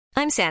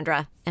I'm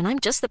Sandra, and I'm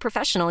just the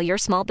professional your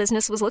small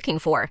business was looking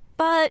for.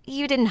 But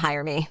you didn't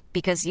hire me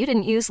because you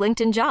didn't use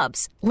LinkedIn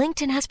Jobs.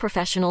 LinkedIn has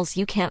professionals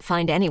you can't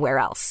find anywhere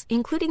else,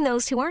 including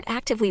those who aren't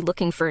actively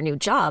looking for a new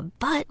job,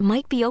 but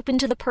might be open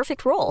to the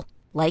perfect role,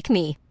 like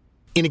me.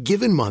 In a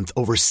given month,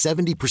 over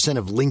 70%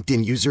 of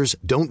LinkedIn users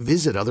don't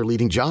visit other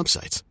leading job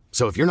sites.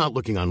 So if you're not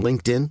looking on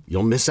LinkedIn,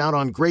 you'll miss out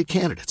on great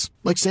candidates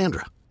like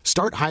Sandra.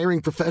 Start hiring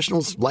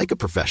professionals like a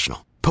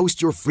professional.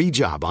 Post your free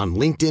job on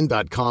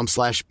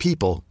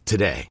linkedin.com/people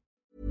today.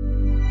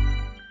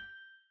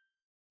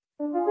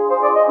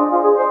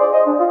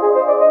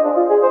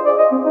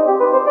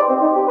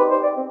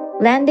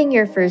 Landing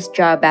your first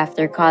job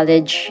after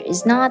college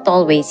is not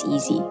always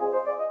easy.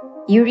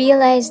 You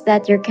realize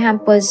that your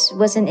campus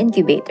was an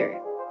incubator,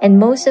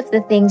 and most of the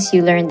things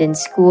you learned in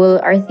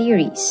school are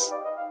theories.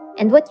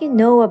 And what you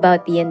know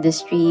about the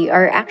industry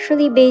are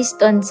actually based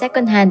on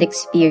secondhand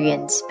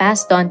experience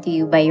passed on to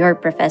you by your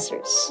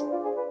professors.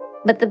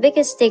 But the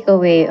biggest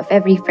takeaway of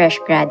every fresh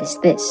grad is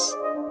this: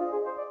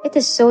 it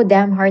is so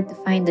damn hard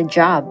to find a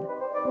job.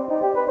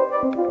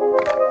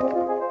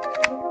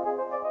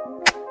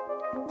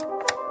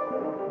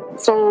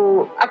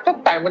 So, at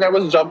that time when I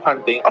was job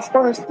hunting, of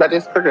course, that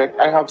is correct.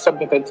 I have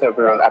submitted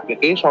several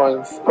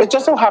applications. It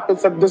just so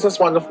happens that this is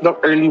one of the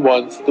early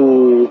ones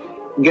to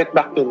get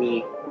back to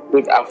me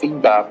with our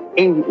feedback,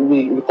 and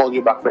we call you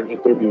back for an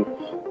interview.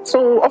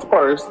 So, of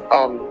course,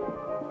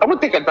 I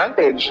would take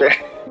advantage.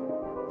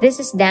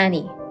 This is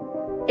Danny.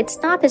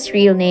 It's not his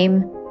real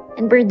name,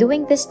 and we're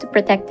doing this to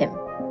protect him.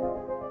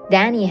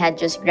 Danny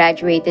had just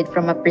graduated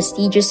from a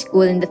prestigious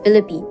school in the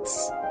Philippines.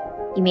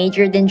 He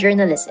majored in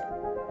journalism.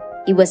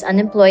 He was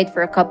unemployed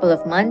for a couple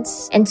of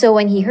months, and so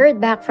when he heard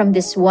back from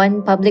this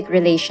one public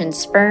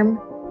relations firm,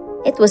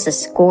 it was a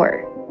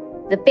score.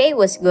 The pay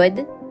was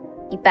good,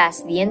 he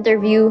passed the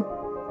interview,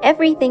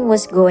 everything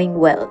was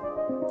going well,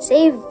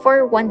 save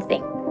for one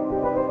thing.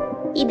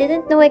 He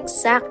didn't know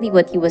exactly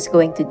what he was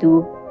going to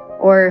do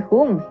or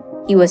whom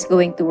he was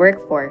going to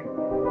work for.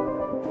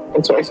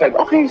 And so I said,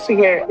 okay,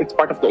 sige, it's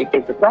part of the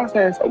interview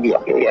process. I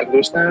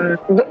understand.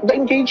 The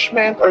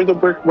engagement or the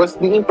work was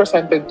being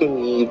presented to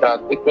me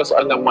that it was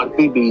on a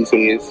monthly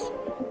basis.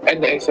 And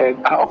I said,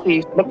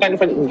 okay, what kind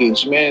of an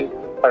engagement?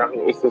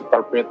 Parang is it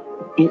corporate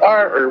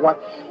PR or what?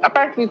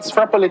 Apparently, it's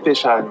for a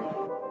politician.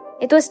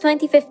 It was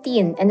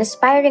 2015, and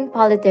aspiring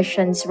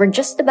politicians were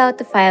just about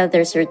to file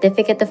their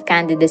certificate of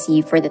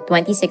candidacy for the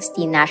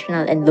 2016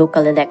 national and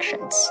local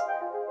elections.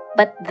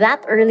 But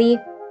that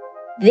early,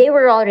 they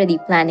were already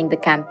planning the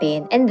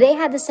campaign, and they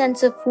had a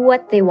sense of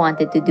what they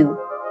wanted to do.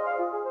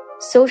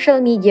 Social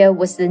media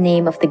was the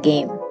name of the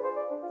game.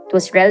 It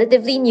was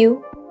relatively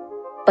new,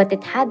 but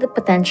it had the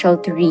potential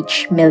to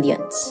reach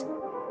millions.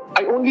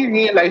 I only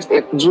realized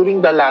it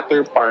during the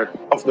latter part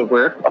of the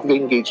work, of the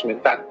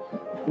engagement, that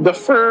the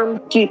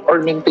firm keep or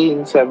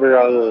maintain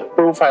several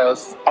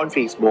profiles on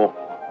Facebook,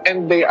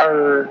 and they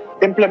are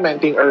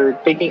implementing or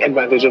taking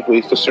advantage of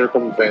ways to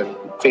circumvent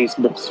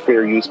Facebook's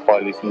fair use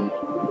policy.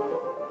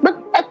 But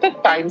at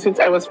that time, since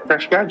I was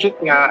fresh graduate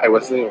nga, I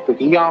was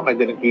pretty young, I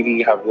didn't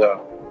really have the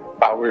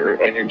power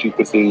or energy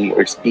to say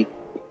or speak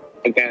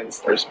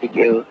against or speak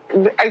ill.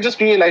 I just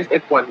realized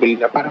it one day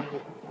na parang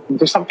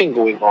there's something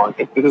going on.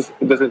 It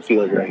doesn't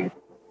feel right.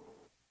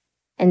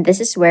 And this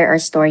is where our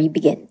story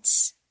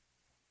begins.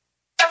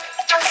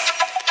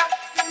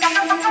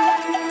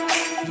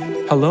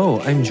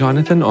 Hello, I'm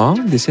Jonathan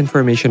Ong,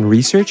 disinformation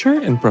researcher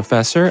and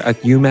professor at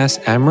UMass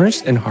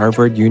Amherst and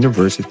Harvard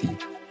University.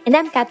 And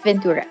I'm Kat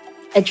Ventura,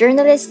 a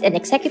journalist and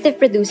executive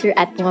producer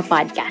at Puma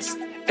Podcast.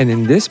 And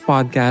in this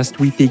podcast,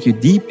 we take you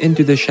deep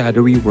into the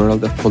shadowy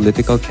world of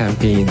political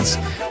campaigns,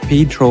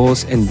 paid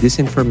trolls, and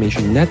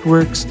disinformation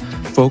networks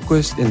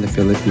focused in the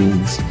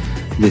Philippines.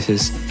 This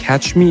is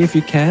Catch Me If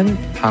You Can,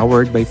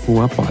 powered by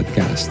Puma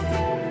Podcast.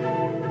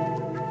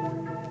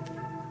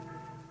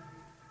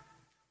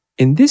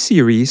 In this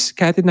series,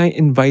 Kat and I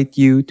invite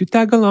you to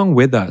tag along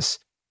with us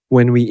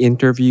when we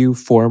interview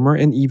former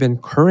and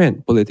even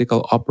current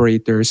political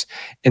operators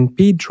and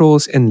paid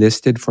trolls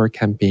enlisted for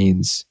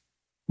campaigns.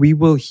 We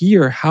will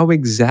hear how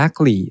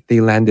exactly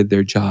they landed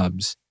their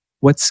jobs,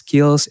 what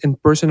skills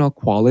and personal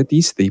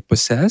qualities they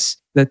possess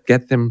that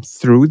get them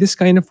through this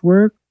kind of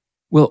work.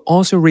 We'll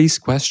also raise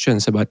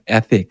questions about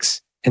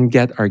ethics and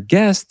get our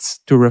guests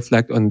to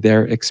reflect on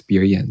their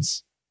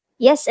experience.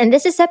 Yes, and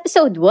this is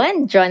episode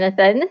 1,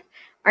 Jonathan.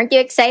 Aren't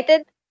you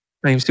excited?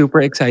 I'm super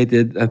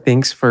excited.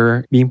 Thanks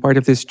for being part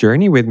of this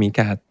journey with me,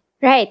 Kat.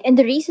 Right, and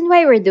the reason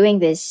why we're doing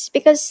this,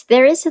 because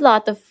there is a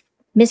lot of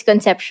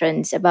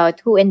misconceptions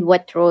about who and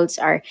what trolls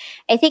are.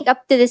 I think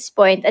up to this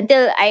point,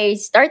 until I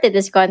started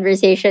this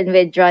conversation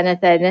with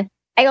Jonathan,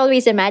 I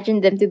always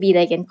imagined them to be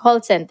like in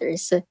call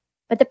centers.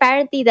 But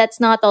apparently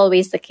that's not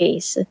always the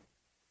case.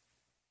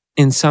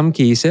 In some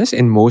cases,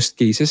 in most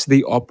cases,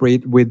 they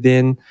operate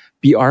within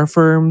PR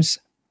firms,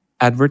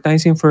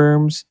 advertising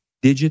firms,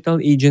 digital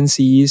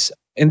agencies,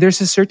 and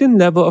there's a certain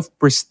level of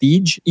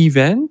prestige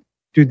even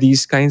to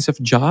these kinds of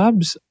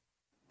jobs.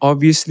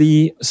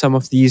 Obviously, some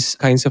of these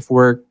kinds of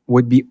work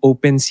would be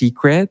open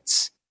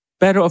secrets.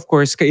 Pero of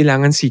course,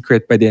 kailangan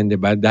secret pa din, di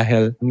ba?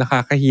 Dahil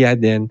nakakahiya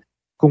din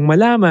kung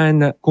malaman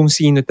na kung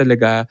sino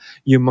talaga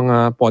yung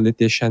mga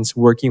politicians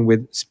working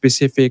with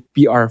specific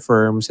PR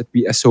firms that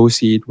we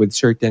associate with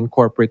certain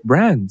corporate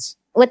brands.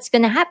 What's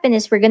going to happen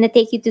is we're going to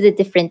take you to the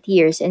different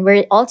tiers, and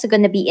we're also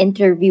going to be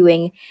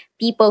interviewing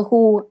people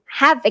who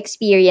have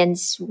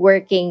experience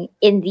working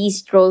in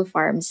these troll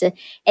farms.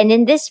 And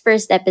in this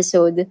first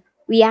episode,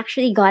 we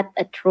actually got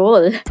a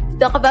troll to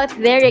talk about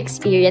their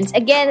experience.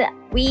 Again,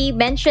 we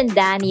mentioned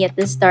Danny at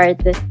the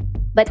start,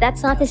 but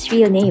that's not his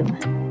real name.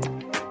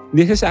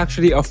 This is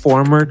actually a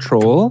former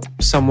troll,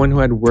 someone who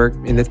had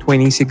worked in the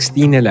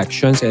 2016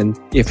 elections. And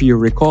if you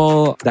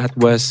recall, that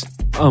was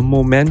a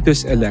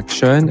momentous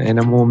election and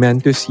a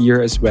momentous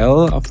year as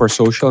well for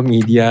social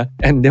media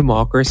and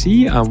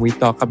democracy. We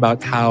talk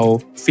about how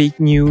fake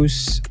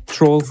news,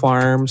 troll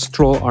farms,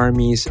 troll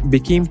armies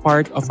became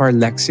part of our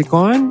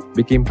lexicon,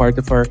 became part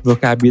of our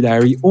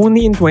vocabulary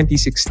only in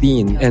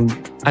 2016. And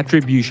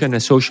attribution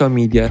as social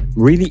media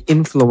really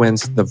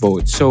influenced the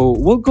vote. So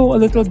we'll go a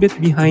little bit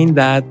behind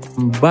that,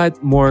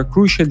 but more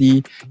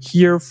crucially,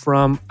 hear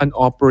from an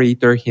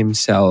operator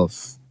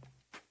himself.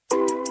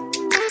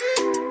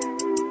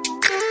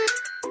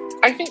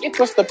 I think it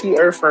was the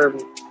PR firm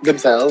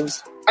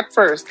themselves. At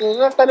first,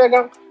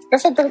 talagang,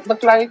 kasi the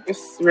client is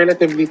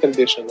relatively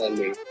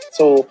traditional.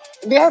 So,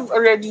 they have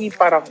already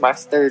parang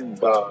mastered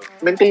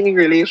maintaining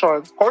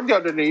relations,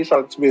 cordial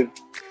relations with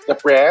the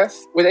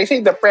press. When I say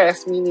the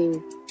press,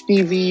 meaning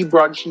TV,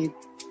 broadsheet,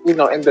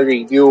 and the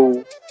radio,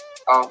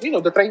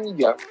 the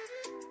tri-media.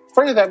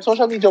 For them,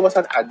 social media was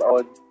an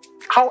add-on.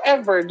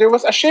 However, there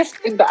was a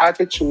shift in the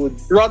attitude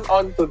run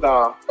on to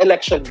the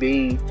election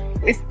day.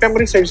 If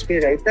memory serves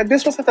me right, that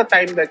this was at a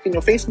time that,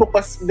 Facebook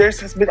there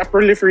has been a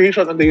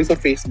proliferation on the use of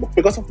Facebook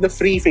because of the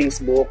free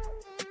Facebook.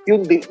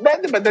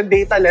 The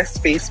data-less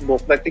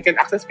Facebook, that you can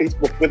access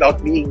Facebook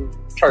without being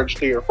charged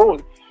to your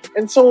phone.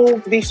 And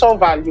so, they saw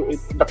value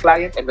in the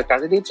client and the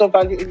candidate saw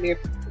value in it.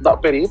 The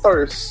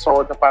operators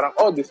saw na parang,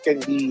 this can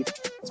be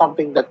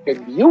something that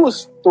can be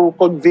used to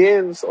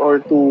convince or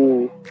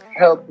to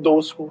help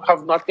those who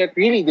have not yet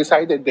really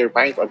decided their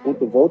minds on who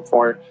to vote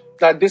for,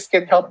 that this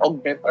can help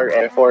augment our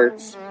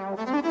efforts.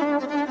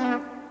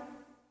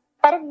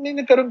 Parang may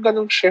nagkaroon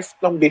ganung shift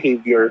ng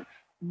behavior.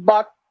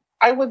 But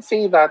I would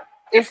say that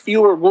if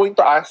you were going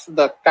to ask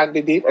the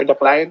candidate or the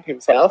client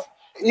himself,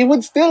 you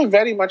would still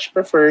very much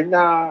prefer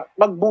na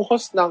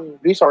magbuhos ng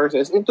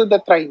resources into the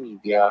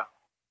tri-media.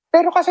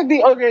 Pero kasi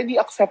they already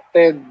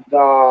accepted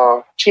the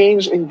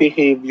change in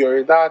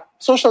behavior that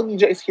social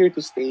media is here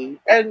to stay.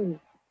 And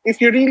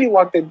if you really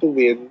wanted to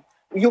win,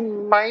 you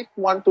might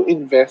want to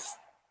invest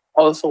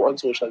also on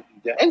social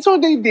media. And so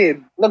they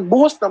did.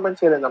 Nagbuhos naman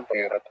sila ng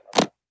pera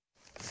talaga.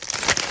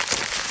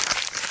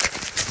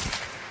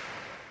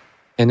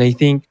 And I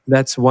think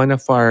that's one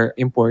of our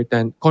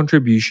important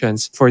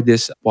contributions for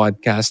this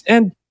podcast.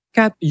 And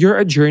Kat, you're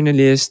a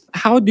journalist.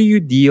 How do you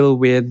deal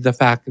with the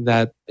fact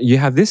that you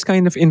have this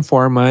kind of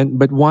informant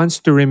but wants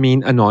to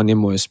remain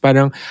anonymous?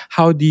 Parang,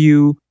 how do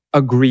you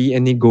agree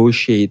and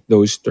negotiate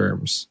those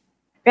terms?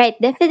 Right.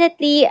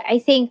 Definitely, I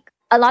think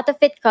a lot of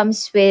it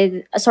comes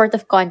with a sort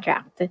of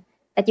contract.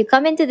 That you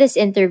come into this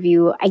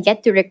interview, I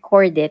get to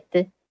record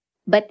it,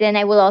 but then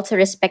I will also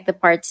respect the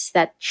parts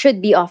that should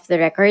be off the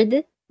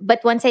record.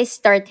 But once I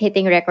start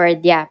hitting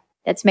record,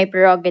 that's my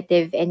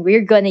prerogative and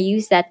we're going to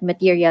use that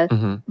material.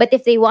 Mm-hmm. But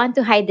if they want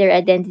to hide their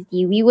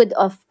identity, we would,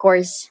 of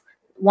course,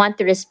 want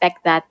to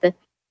respect that.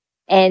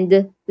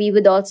 And we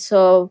would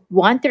also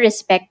want to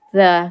respect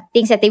the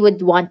things that they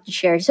would want to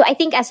share. So I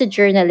think as a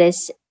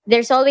journalist,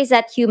 there's always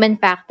that human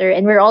factor,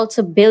 and we're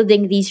also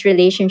building these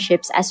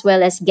relationships as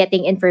well as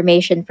getting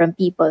information from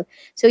people.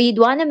 So you'd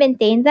want to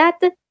maintain that.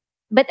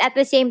 But at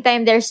the same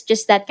time, there's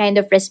just that kind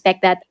of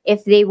respect that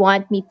if they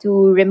want me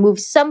to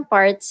remove some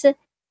parts,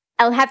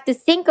 I'll have to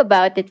think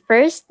about it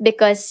first,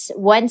 because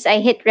once I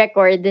hit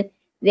record,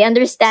 the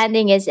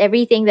understanding is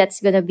everything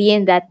that's going to be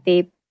in that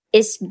tape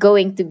is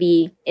going to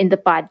be in the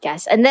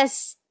podcast,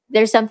 unless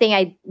there's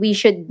something we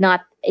should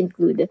not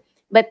include.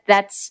 But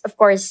that's, of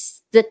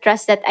course, the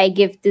trust that I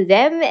give to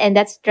them, and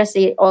that's trust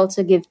they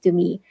also give to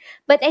me.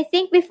 But I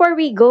think before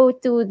we go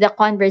to the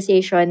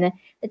conversation,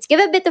 let's give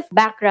a bit of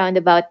background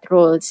about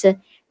trolls.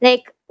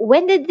 Like,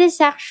 when did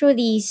this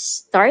actually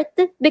start?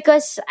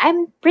 Because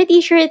I'm pretty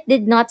sure it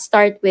did not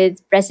start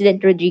with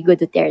President Rodrigo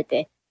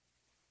Duterte.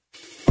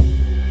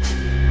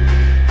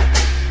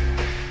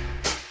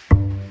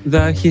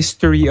 The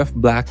history of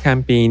black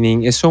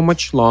campaigning is so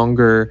much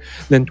longer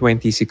than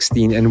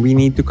 2016, and we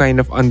need to kind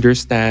of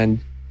understand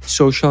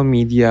social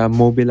media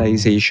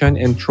mobilization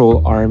and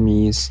troll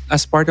armies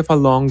as part of a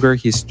longer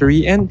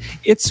history. And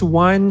it's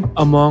one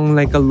among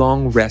like a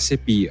long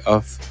recipe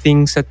of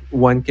things that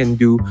one can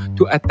do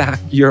to attack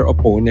your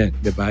opponent,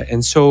 diba?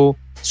 And so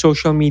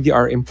social media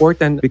are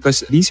important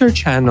because these are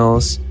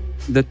channels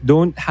that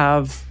don't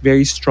have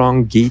very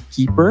strong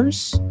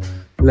gatekeepers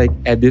like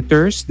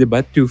editors,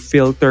 diba, to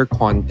filter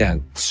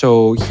content.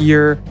 So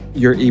here,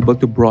 you're able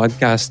to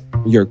broadcast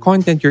your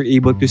content, you're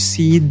able to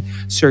seed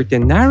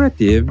certain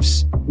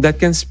narratives that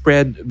can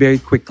spread very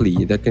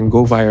quickly, that can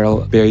go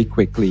viral very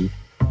quickly.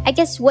 I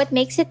guess what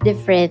makes it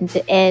different,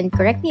 and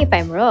correct me if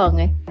I'm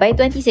wrong, by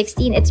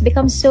 2016, it's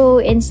become so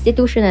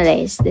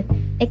institutionalized.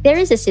 Like, there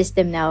is a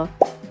system now.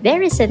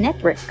 There is a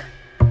network.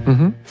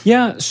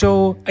 Yeah,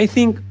 so I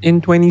think in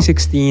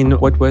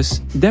 2016, what was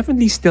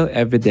definitely still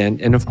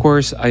evident, and of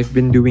course, I've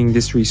been doing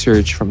this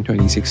research from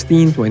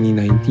 2016,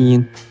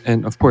 2019,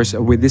 and of course,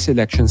 with this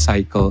election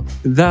cycle,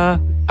 the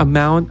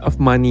amount of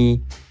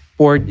money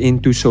poured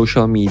into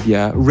social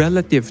media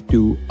relative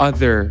to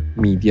other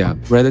media,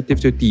 relative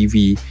to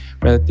TV,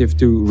 relative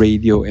to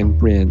radio and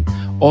print,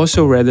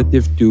 also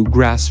relative to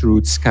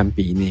grassroots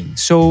campaigning.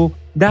 So,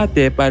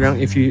 dati,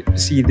 parang if you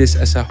see this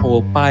as a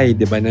whole pie,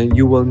 di ba, na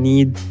you will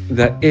need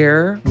the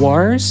air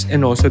wars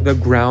and also the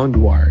ground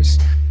wars.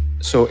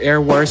 So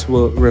air wars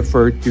will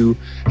refer to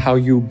how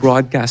you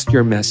broadcast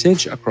your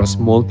message across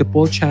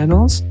multiple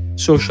channels.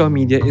 Social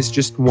media is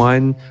just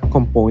one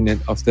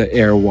component of the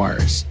air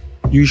wars.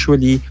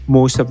 Usually,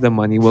 most of the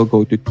money will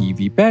go to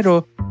TV.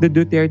 Pero the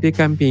Duterte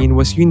campaign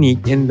was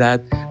unique in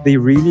that they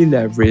really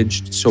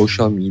leveraged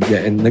social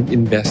media and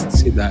nag-invest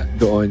sila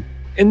doon.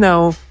 And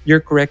now, you're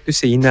correct to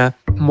say na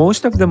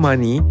most of the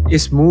money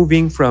is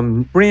moving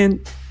from print,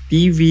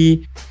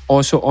 TV,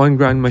 also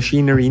on-ground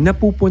machinery na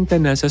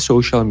pupunta na sa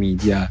social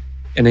media.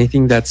 And I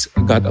think that's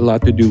got a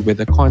lot to do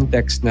with the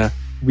context na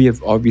we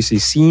have obviously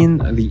seen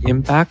the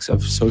impacts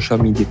of social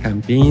media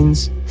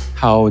campaigns,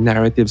 how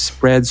narratives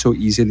spread so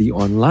easily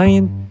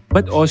online,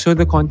 but also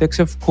the context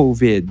of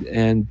COVID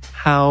and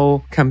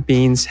how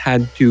campaigns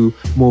had to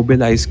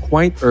mobilize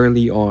quite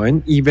early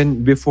on,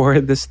 even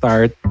before the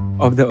start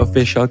of the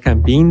official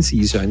campaign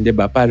season, di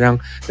ba? Parang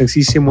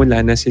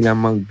nagsisimula na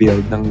silang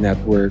mag-build ng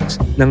networks,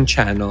 ng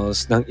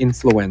channels, ng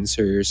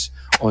influencers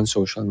on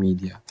social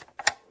media.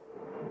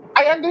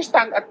 I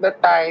understand at the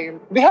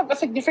time, they have a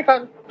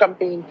significant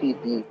campaign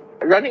PT.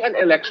 Running an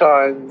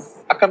elections,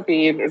 a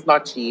campaign is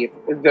not cheap.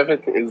 It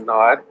definitely is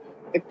not.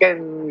 It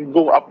can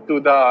go up to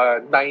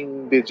the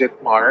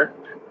 9-digit mark,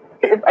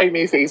 if I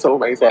may say so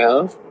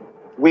myself.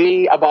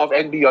 Way above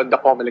and beyond the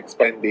Comelec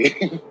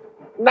spending.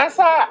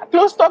 Nasa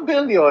close to $1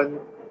 billion.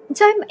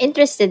 So I'm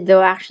interested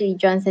though, actually,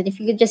 Jonathan, if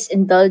you could just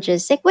indulge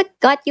us. Like, what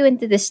got you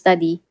into this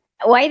study?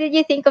 Why did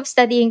you think of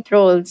studying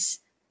trolls?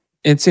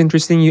 It's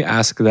interesting you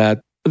ask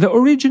that. The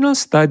original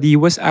study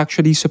was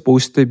actually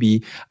supposed to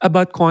be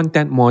about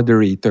content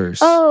moderators.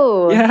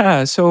 Oh.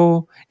 Yeah,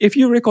 so if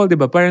you recall,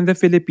 diba, parang the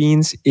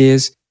Philippines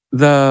is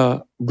the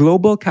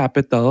global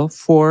capital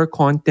for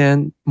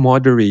content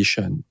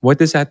moderation. What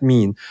does that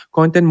mean?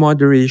 Content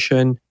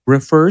moderation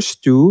refers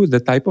to the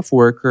type of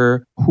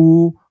worker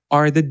who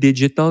are the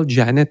digital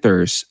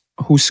janitors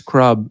who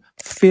scrub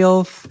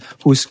filth,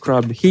 who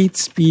scrub hate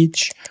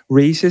speech,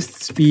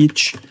 racist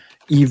speech,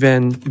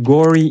 even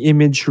gory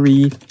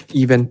imagery,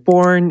 even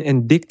porn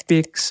and dick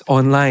pics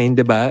online,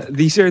 diba?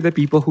 These are the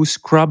people who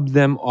scrub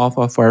them off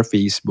of our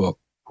Facebook,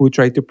 who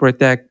try to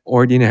protect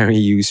ordinary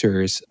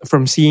users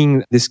from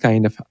seeing this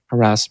kind of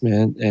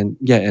harassment and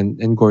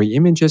gory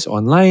images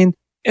online.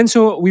 And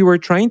so we were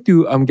trying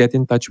to get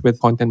in touch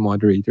with content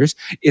moderators.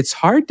 It's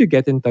hard to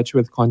get in touch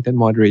with content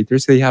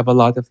moderators. They have a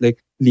lot of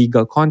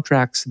legal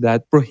contracts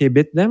that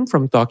prohibit them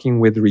from talking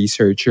with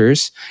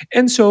researchers.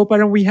 And so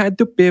parang we had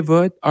to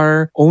pivot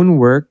our own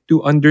work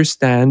to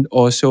understand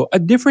also a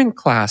different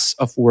class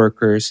of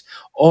workers,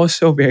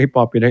 also very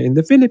popular in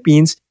the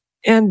Philippines,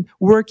 and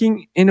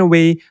working in a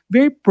way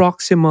very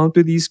proximal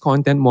to these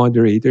content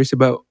moderators.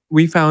 But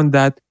we found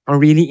that a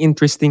really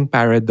interesting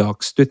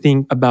paradox to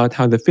think about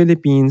how the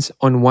Philippines,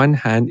 on one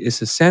hand,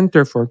 is a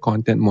center for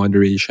content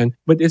moderation,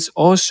 but it's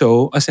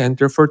also a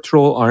center for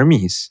troll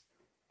armies.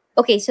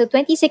 Okay, so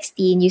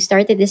 2016, you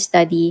started this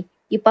study.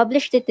 You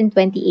published it in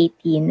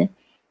 2018.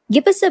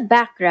 Give us a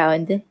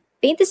background.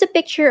 Paint us a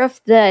picture of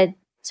the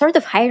sort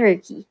of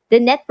hierarchy, the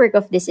network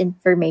of this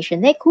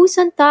information. Like, who's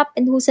on top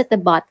and who's at the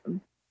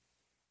bottom?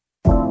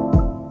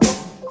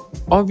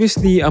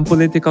 Obviously,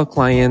 political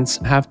clients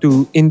have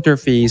to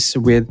interface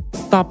with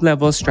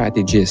top-level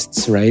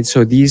strategists, right?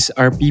 So these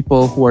are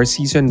people who are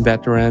seasoned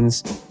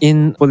veterans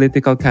in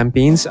political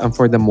campaigns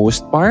for the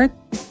most part.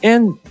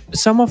 And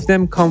some of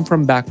them come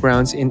from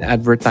backgrounds in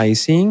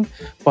advertising,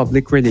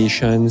 public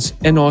relations,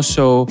 and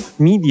also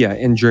media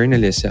and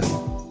journalism.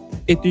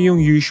 Ito yung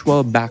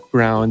usual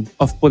background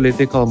of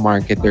political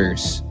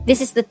marketers.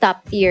 This is the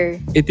top tier.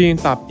 Ito yung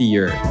top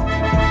tier.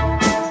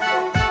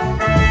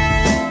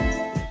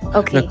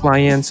 Okay. The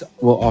clients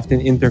will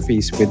often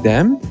interface with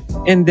them.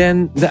 And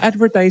then the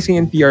advertising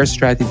and PR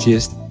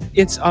strategist,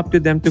 it's up to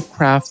them to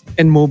craft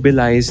and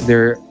mobilize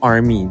their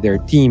army, their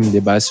team,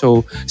 diba?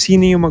 So,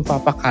 sino yung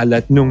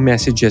magpapakalat nung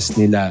messages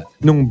nila,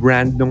 nung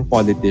brand nung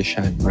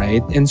politician,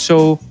 right? And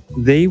so,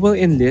 they will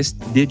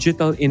enlist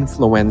digital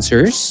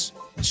influencers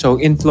So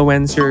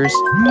influencers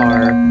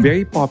are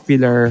very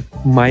popular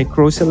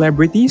micro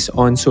celebrities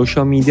on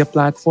social media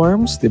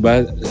platforms,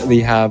 diba? They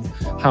have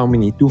how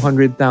many?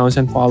 200,000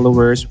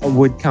 followers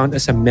would count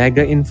as a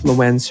mega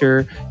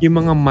influencer. Yung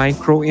mga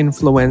micro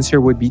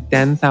influencer would be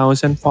 10,000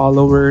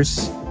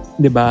 followers,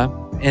 diba?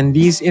 And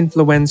these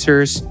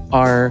influencers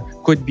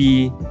could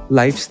be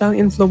lifestyle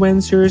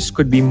influencers,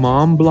 could be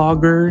mom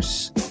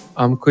bloggers,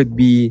 could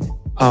be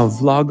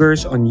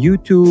vloggers on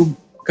YouTube.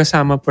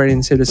 Kasama pa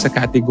rin sila sa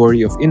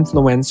category of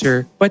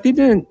influencer. Pati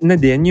na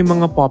din yung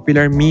mga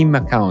popular meme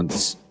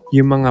accounts.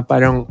 Yung mga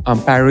parang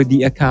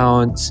parody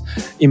accounts.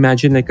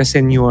 Imagine like a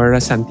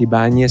Senora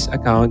Santibanez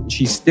account.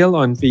 She's still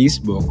on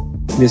Facebook,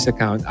 this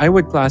account. I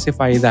would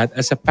classify that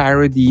as a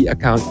parody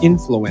account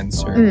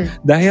influencer.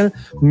 Dahil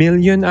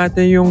million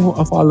ata yung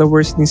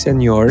followers ni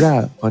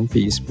Senora on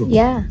Facebook.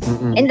 Yeah.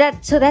 And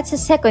that's a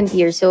second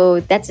tier.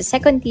 So that's a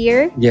second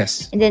tier.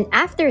 Yes. And then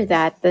after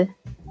that,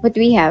 what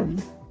do we have?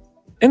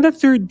 And the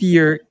third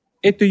tier,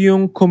 ito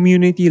yung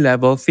community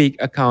level fake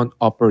account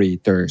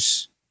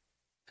operators.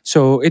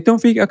 So,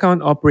 itong fake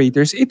account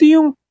operators, ito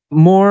yung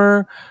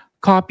more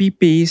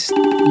copy-paste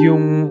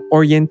yung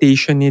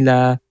orientation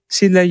nila.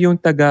 Sila yung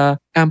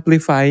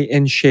taga-amplify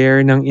and share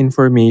ng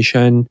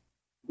information.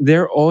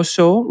 They're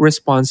also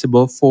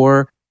responsible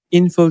for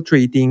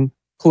infiltrating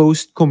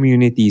closed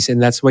communities.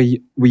 And that's why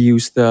we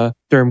use the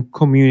term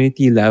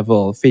community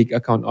level fake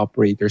account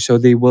operator. So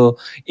they will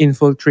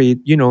infiltrate,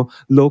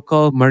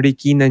 local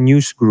Marikina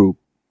news group,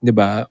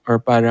 diba? Or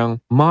parang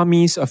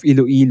Mommies of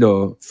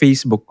Iloilo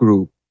Facebook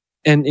group.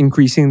 And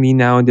increasingly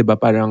now, diba,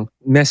 parang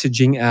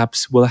messaging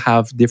apps will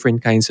have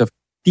different kinds of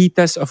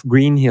titas of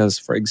Green Hills,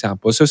 for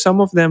example. So some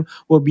of them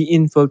will be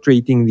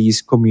infiltrating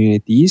these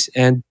communities.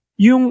 And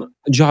yung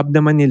job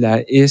naman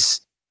nila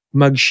is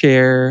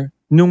mag-share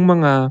nung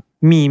mga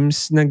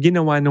memes na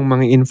ginawa ng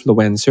mga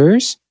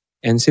influencers,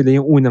 and sila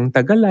yung unang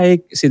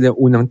taga-like, sila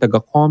unang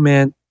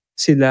taga-comment,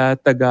 sila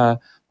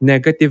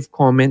taga-negative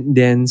comment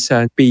din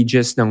sa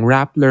pages ng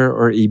Rappler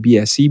or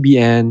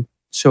ABS-CBN.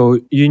 So,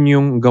 yun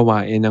yung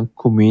gawain ng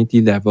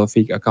community level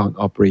fake account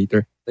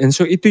operator. And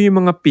so, ito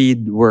yung mga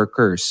paid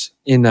workers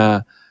in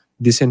a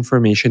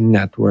disinformation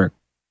network.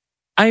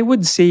 I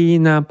would say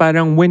na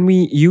parang when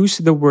we use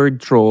the word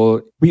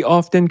troll, we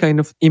often kind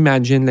of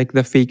imagine like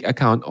the fake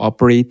account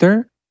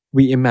operator.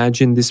 We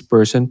imagine this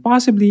person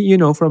possibly,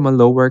 from a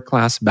lower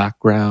class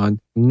background,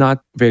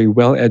 not very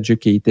well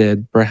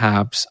educated,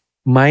 perhaps,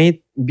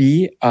 might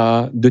be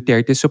a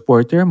Duterte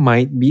supporter,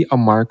 might be a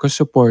Marcos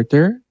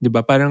supporter.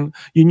 Diba? Parang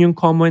yun yung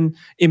common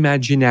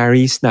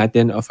imaginaries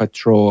natin of a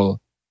troll.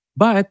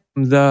 But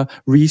the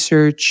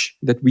research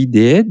that we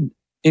did,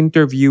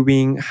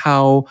 interviewing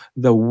how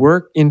the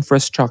work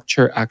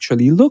infrastructure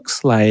actually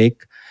looks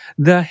like,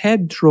 the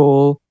head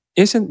troll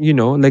isn't,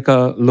 like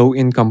a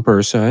low-income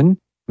person.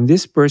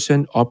 This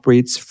person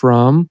operates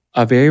from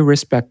a very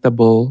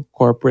respectable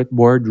corporate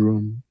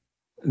boardroom.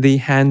 They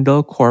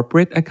handle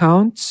corporate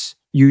accounts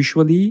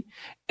usually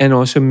and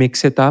also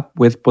mix it up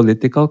with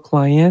political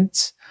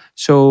clients.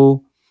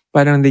 So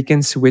parang they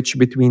can switch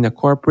between a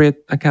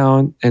corporate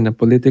account and a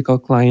political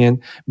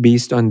client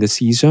based on the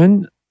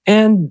season.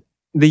 And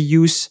they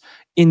use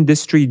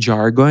industry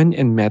jargon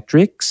and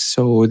metrics.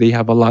 So they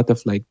have a lot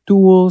of like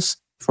tools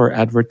for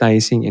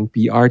advertising and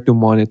PR to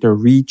monitor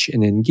reach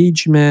and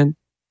engagement.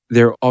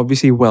 They're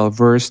obviously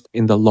well-versed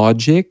in the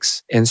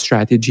logics and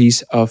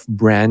strategies of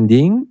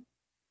branding.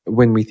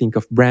 When we think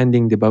of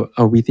branding,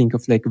 we think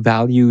of like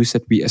values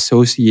that we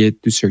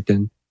associate to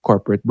certain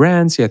corporate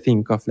brands. I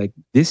think of like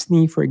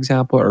Disney, for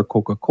example, or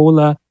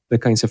Coca-Cola, the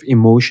kinds of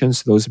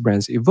emotions those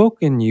brands evoke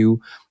in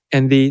you.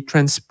 And they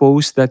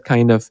transpose that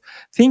kind of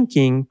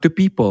thinking to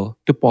people,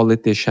 to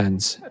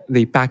politicians.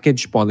 They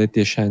package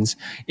politicians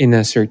in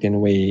a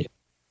certain way.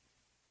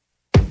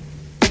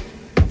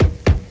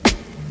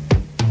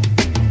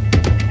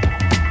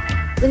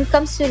 When it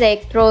comes to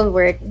like troll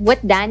work, what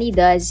Danny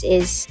does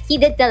is he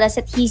did tell us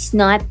that he's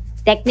not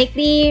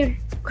technically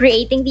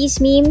creating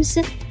these memes,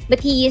 but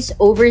he is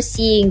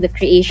overseeing the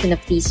creation of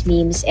these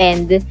memes,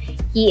 and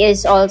he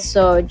is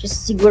also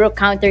just siguro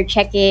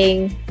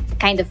counter-checking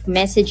kind of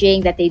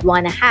messaging that they'd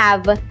want to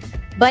have.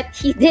 But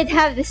he did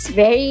have this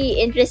very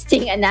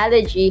interesting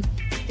analogy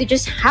to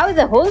just how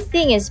the whole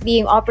thing is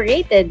being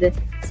operated.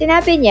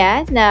 Sinabi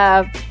niya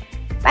na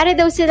para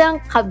daw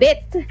silang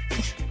kabit.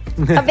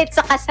 Kabit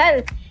sa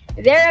kasal.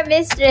 They're a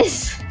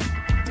mistress.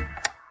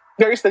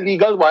 There is the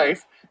legal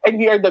wife, and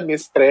we are the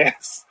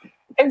mistress.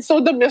 And so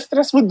the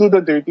mistress would do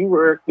the dirty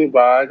work,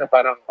 diba? Na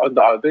parang on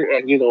the other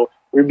end,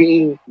 we're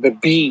being the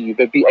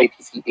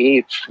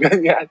B-I-T-C-H.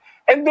 Ganyan.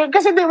 And then,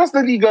 kasi there was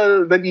the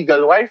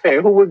legal wife,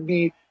 who would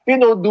be,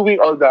 doing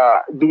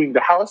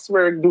the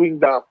housework, doing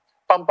the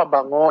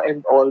pampabango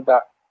and all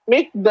that.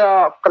 Make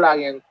the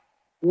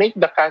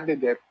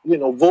candidate,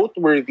 vote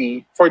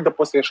worthy for the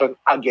position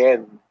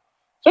again.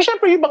 So,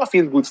 syempre, yung mga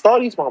feel-good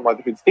stories, mga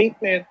motherhood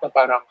statement, na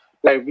parang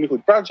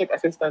livelihood project,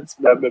 assistance,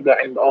 blah, blah, blah,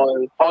 and all.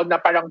 O na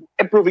parang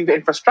improving the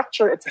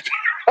infrastructure, etc.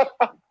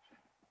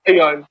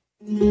 Ayun.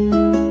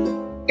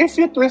 If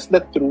you twist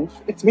the truth,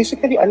 it's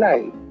basically a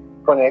lie.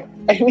 Correct?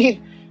 I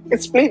mean,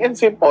 it's plain and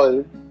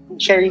simple,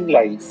 sharing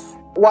lies.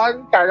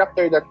 One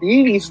character that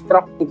really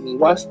struck to me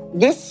was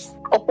this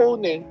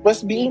opponent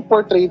was being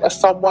portrayed as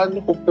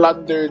someone who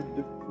plundered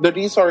the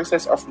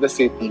resources of the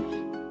city.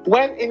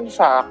 When in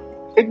fact,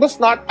 it was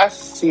not as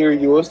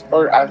serious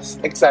or as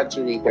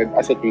exaggerated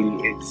as it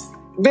really is.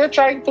 They're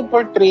trying to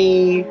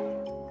portray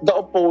the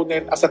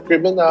opponent as a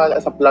criminal,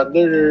 as a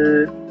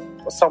plunderer,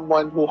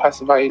 someone who has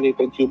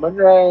violated human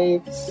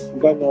rights,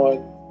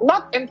 ganon.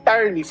 Not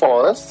entirely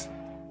false,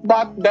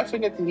 but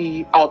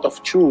definitely out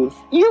of truth.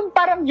 Yung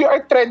parang you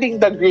are treading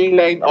the gray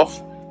line of,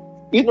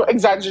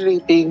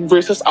 exaggerating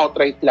versus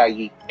outright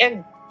lying.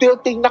 And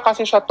tilting na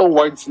kasi siya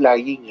towards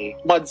lying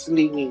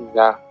mudslinging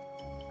na.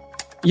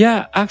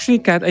 Yeah, actually,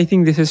 Kat, I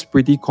think this is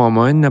pretty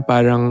common na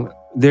parang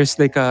there's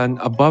like an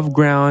above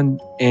ground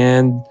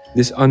and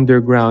this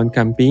underground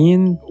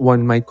campaign.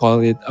 One might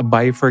call it a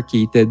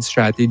bifurcated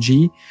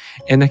strategy.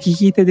 And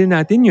nakikita din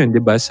natin yun,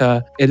 di ba? Sa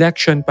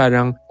election,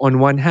 parang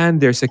on one hand,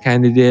 there's a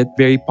candidate,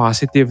 very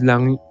positive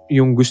lang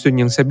yung gusto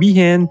niyang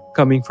sabihin,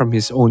 coming from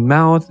his own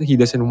mouth. He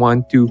doesn't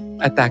want to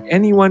attack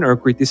anyone or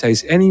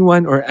criticize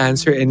anyone or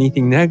answer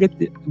anything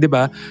negative, di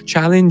ba?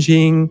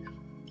 Challenging,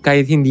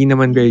 kahit hindi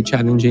naman very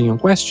challenging yung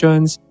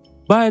questions.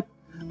 But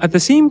at the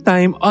same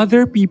time,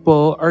 other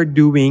people are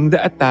doing the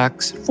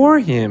attacks for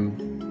him.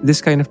 This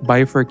kind of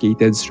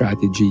bifurcated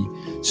strategy.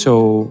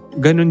 So,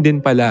 ganun din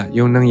pala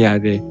yung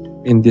nangyari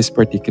in this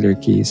particular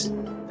case.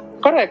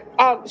 Correct.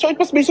 So it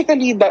was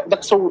basically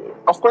that. So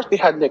of course they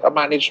had like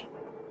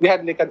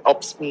an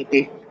ops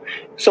meeting.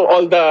 So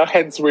all the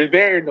heads were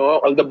there,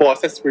 no? All the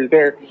bosses were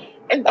there.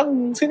 And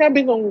ang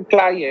sinabi ng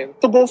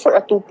client to go for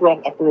a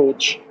two-prong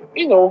approach.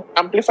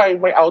 Amplify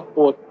my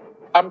output,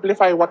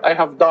 amplify what I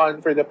have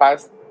done for the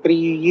past 3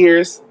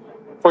 years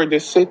for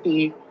this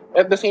city.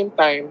 At the same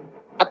time,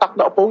 attack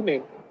the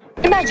opponent.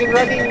 Imagine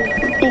running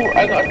two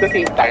at the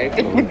same time.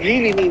 It would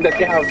really mean that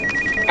you have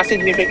a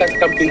significant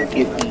campaign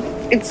kitty.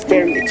 It's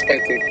very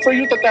expensive. For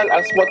you to tell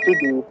us what to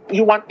do,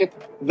 you want it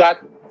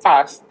that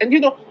fast. And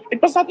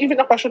it was not even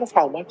a question of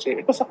how much.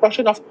 It was a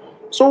question of,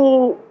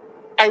 so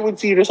I would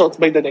see results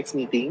by the next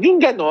meeting. Yung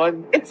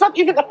ganon. It's not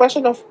even a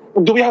question of,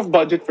 do we have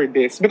budget for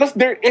this? Because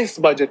there is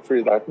budget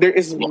for that. There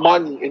is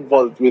money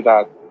involved with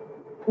that.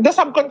 The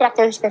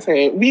subcontractors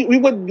kasi, we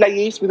would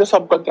liaise with the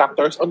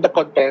subcontractors on the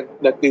content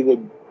that we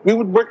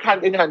would work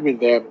hand in hand with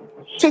them.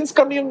 Since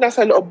kami yung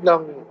nasa loob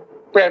ng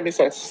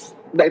premises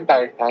the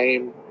entire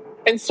time.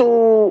 And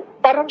so,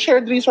 parang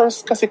shared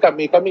resource kasi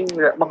kaming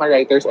mga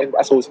writers and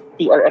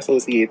PR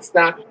associates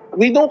na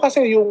we know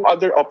kasi yung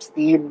other ops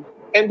team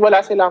and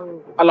wala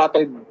silang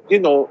allotted,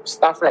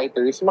 staff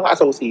writers, mga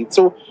associates.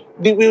 So,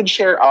 they would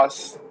share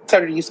us sa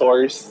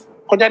resource.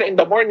 Kunyari, in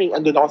the morning,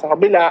 andun ako sa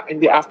kabila.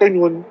 In the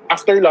afternoon,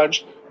 after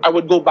lunch, I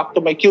would go back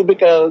to my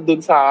cubicle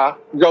dun sa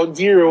ground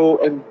zero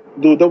and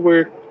do the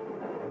work.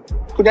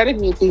 Kunyari,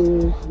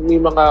 may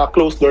mga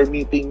closed-door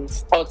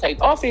meetings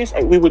outside office.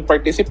 We would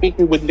participate.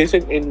 We would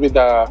listen in with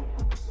the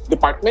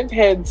department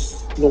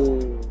heads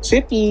ng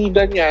city,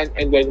 ganyan.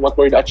 And then, what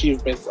were the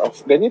achievements of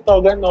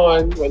ganito,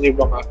 ganon. When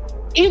yung mga...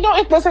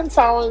 it doesn't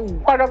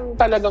sound parang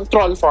talagang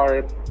troll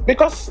farm.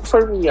 Because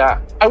for me,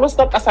 I was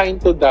not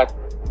assigned to that.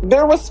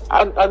 There was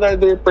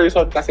another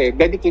person kasi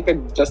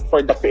dedicated just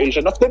for the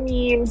creation of the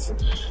memes,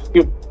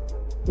 yung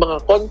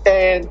mga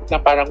content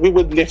na parang we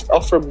would lift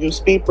off from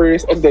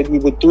newspapers and then we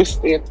would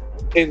twist it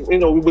and,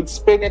 we would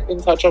spin it in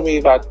such a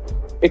way that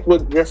it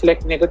would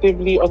reflect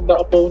negatively on the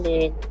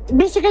opponent.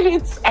 Basically,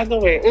 it's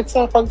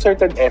a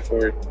concerted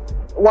effort.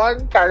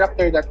 One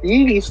character that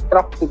really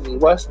struck to me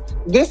was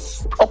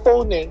this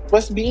opponent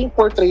was being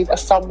portrayed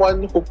as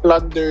someone who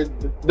plundered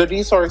the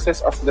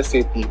resources of the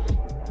city.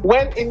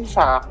 When in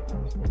fact,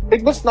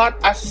 it was not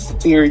as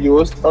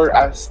serious or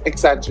as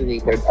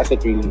exaggerated as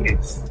it really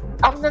is.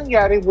 Ang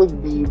nangyari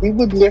would be, we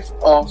would lift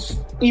off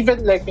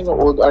even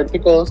old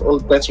articles,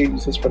 old press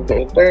releases from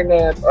the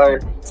internet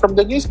or from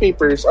the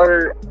newspapers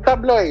or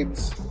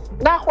tabloids.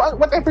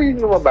 Whatever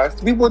yung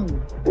lumabas, we would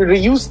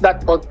reuse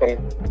that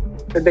content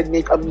and then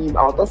make a meme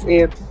out of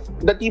it.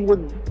 The team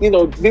would,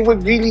 they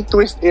would really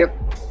twist it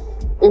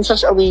in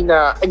such a way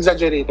na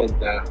exaggerated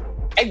na.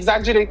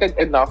 Exaggerated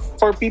enough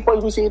for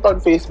people who see it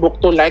on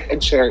Facebook to like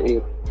and share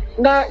it.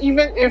 Na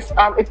even if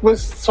it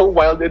was so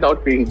wild and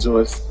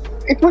outrageous,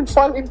 it would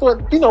fall into,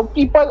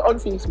 people on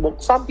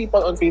Facebook, some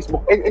people on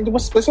Facebook, and it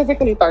was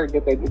specifically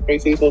targeted, if I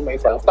say so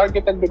myself,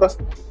 targeted because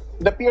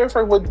the PR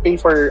firm would pay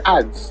for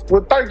ads,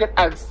 would target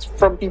ads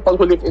from people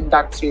who live in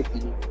that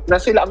city na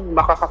sila ang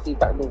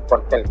makakakita ng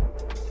content.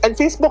 And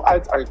Facebook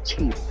ads are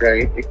cheap,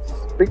 right? It's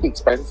pretty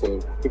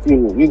expensive if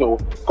you,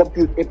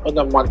 compute it on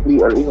a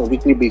monthly or,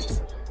 weekly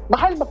basis.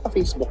 Mahal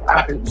magpa-Facebook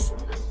ads.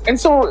 And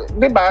so,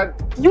 diba,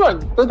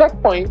 yun, to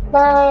that point,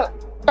 na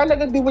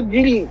talaga they would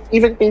really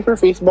even pay for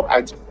Facebook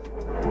ads.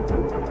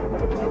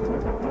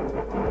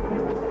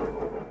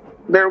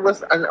 There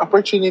was an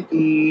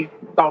opportunity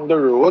down the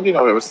road, it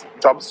was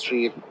Job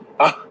Street.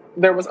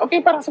 There was,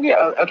 parang sige,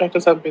 I'll try to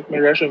submit my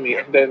resume.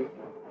 And then,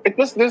 it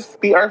was this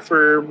PR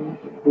firm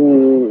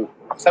who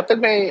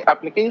accepted my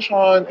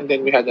application, and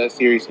then we had a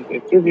series of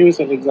interviews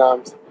and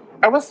exams.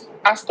 I was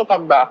asked to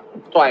come back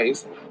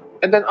twice.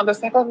 And then on the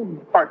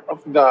second part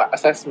of the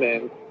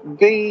assessment,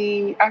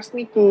 they asked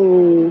me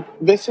to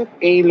visit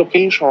a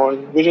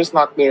location which is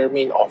not their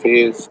main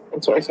office. And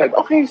so I said,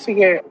 okay,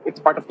 sige, it's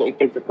part of the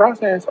interview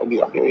process.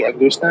 Okay, I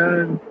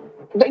understand.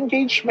 The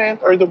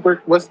engagement or the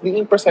work was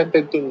being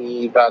presented to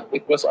me that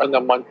it was on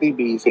a monthly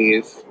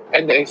basis.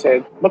 And I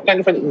said, what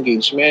kind of an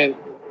engagement?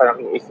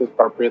 Parang is it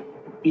corporate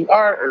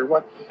PR or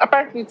what?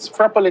 Apparently, it's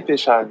for a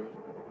politician.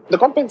 The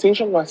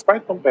compensation was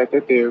quite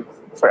competitive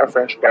for a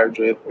fresh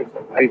graduate, if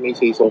I may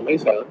say so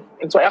myself.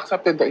 And so I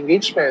accepted the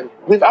engagement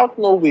without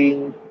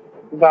knowing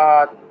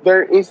that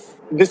there is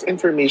this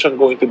information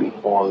going to be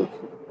involved.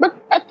 But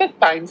at that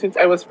time, since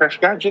I was fresh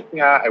graduate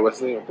nga, I was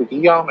pretty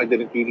young, I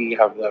didn't really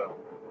have the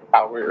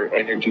power or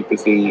energy to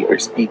say or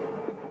speak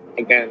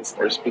against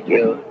or speak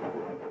ill.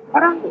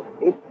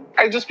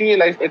 I just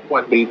realized it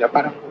one day na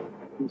parang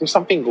there's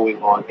something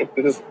going on. It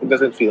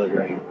doesn't feel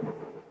right.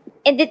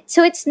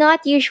 So it's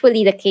not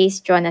usually the case,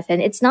 Jonathan.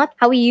 It's not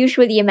how we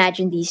usually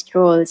imagine these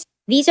trolls.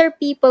 These are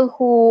people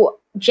who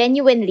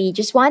genuinely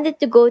just wanted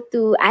to go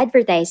to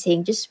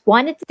advertising, just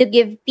wanted to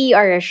give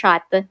PR a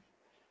shot.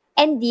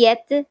 And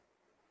yet,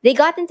 they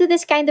got into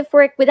this kind of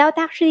work without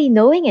actually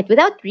knowing it,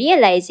 without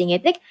realizing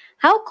it. Like,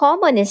 how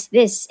common is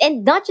this?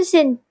 And not just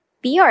in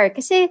PR,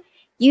 because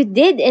you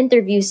did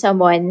interview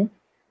someone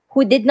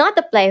who did not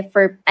apply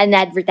for an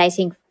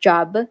advertising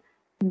job,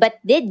 but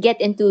did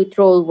get into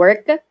troll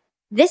work,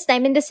 this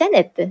time in the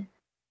Senate. Can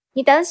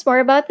you tell us more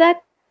about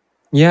that?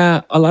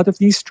 Yeah, a lot of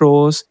these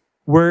trolls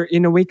were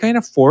in a way kind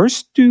of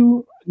forced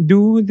to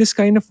do this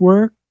kind of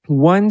work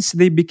once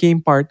they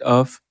became part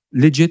of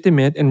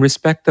legitimate and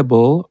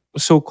respectable,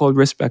 so-called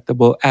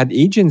respectable ad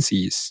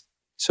agencies.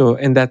 So,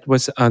 and that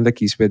was the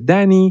case with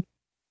Danny.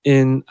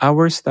 In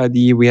our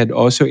study, we had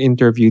also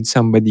interviewed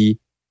somebody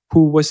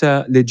who was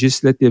a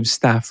legislative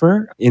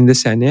staffer in the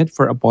Senate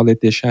for a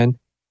politician.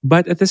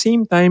 But at the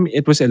same time,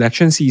 it was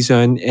election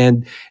season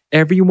and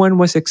everyone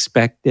was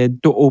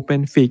expected to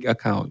open fake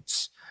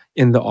accounts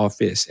in the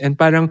office. And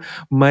parang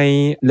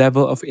may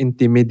level of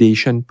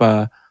intimidation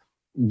pa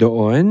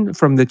doon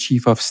from the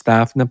chief of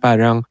staff na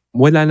parang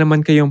wala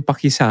naman kayong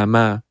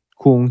pakisama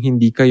kung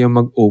hindi kayo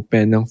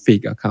mag-open ng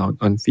fake account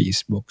on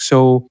Facebook.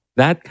 So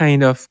that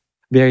kind of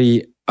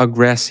very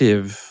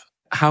aggressive,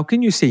 how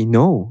can you say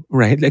no,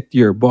 right? Like to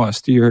your boss,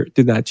 to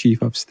that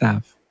chief of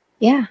staff.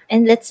 Yeah,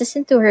 and let's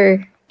listen to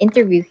her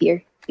interview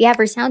here. We have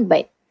her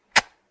soundbite.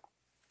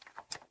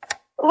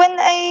 When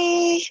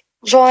I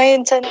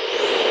joined sa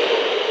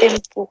team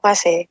po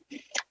kasi,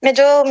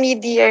 medyo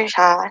mid-year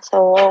siya.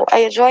 So,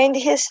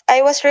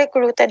 I was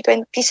recruited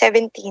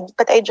 2017,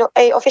 but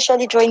I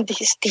officially joined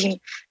his team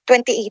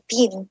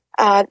 2018,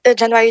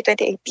 January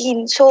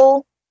 2018.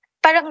 So,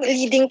 parang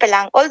leading pa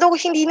lang. Although,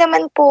 hindi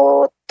naman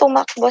po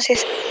tumakbo si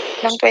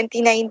ng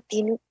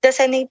 2019, the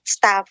Senate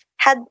staff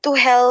had to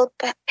help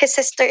his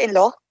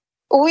sister-in-law.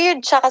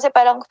 Weird siya kasi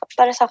parang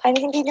para sa akin,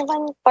 hindi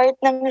naman part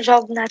ng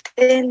job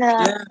natin na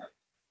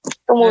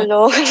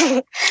tumulong.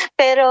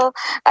 Pero,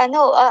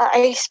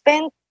 I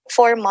spent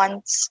 4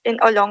 months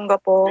in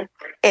Olongapo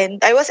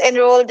and I was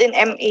enrolled in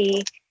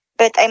MA,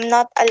 but I'm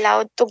not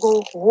allowed to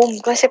go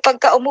home. Kasi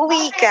pagka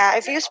umuwi ka,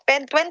 if you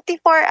spend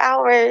 24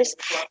 hours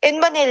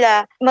in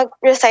Manila,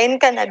 mag-resign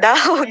ka na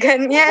daw.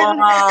 Ganyan.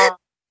 Wow.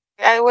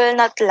 I will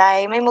not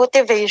lie. My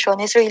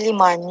motivation is really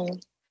money.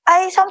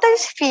 I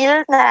sometimes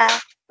feel na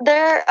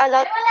there are a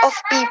lot of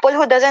people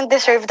who doesn't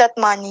deserve that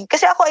money.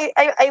 Kasi ako,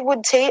 I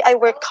would say I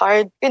worked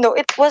hard.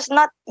 It was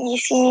not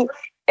easy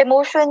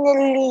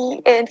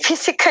emotionally and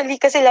physically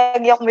kasi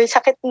lagi ako may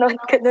sakit nun.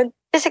 Ganun.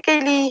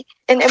 Physically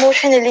and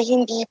emotionally,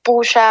 hindi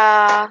po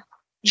siya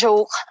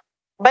joke.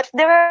 But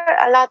there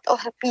are a lot of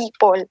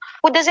people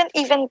who doesn't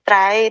even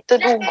try to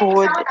do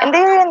good. And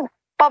they're in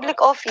public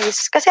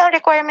office. Kasi ang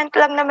requirement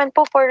lang naman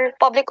po for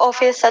public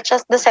office such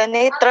as the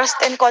Senate, trust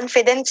and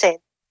confidence.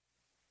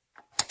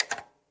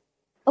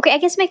 Okay,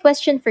 I guess my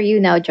question for you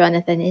now,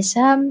 Jonathan, is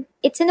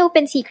it's an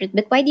open secret,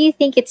 but why do you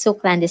think it's so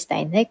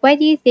clandestine? Like, why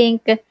do you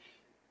think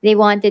they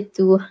wanted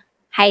to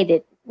hide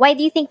it? Why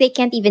do you think they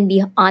can't even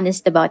be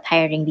honest about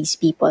hiring these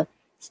people?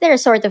 Is there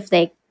a sort of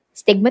like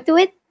stigma to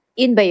it?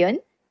 Yun ba yun?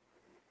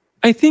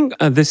 I think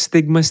the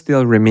stigma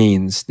still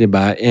remains,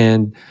 diba?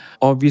 And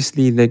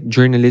obviously, like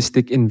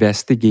journalistic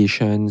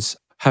investigations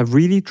have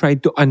really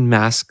tried to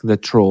unmask the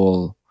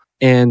troll.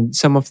 And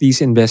some of these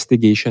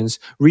investigations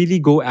really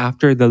go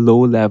after the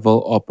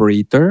low-level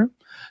operator.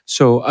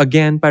 So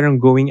again, parang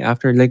going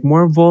after like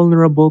more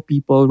vulnerable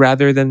people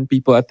rather than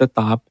people at the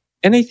top.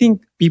 And I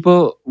think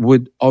people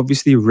would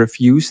obviously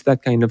refuse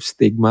that kind of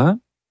stigma.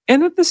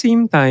 And at the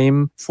same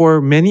time, for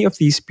many of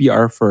these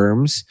PR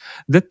firms,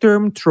 the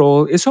term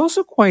troll is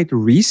also quite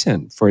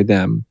recent for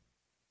them.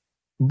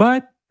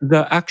 But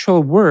the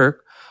actual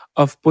work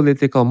of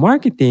political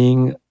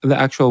marketing, the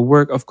actual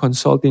work of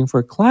consulting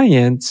for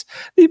clients,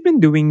 they've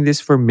been doing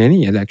this for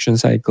many election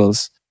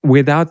cycles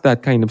without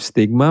that kind of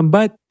stigma,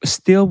 but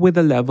still with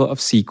a level of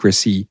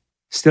secrecy,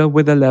 still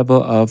with a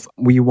level of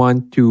we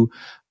want to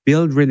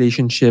build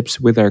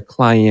relationships with our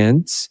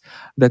clients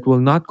that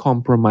will not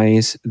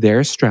compromise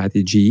their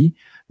strategy.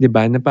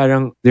 Diba? Na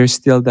parang there's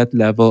still that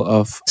level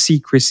of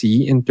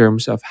secrecy in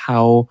terms of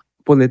how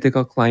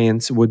political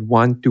clients would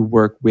want to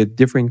work with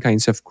different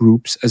kinds of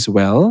groups as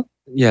well.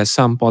 Yeah,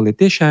 some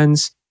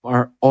politicians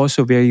are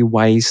also very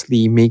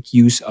wisely make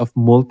use of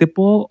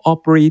multiple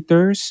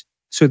operators.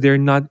 So they're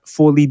not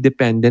fully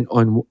dependent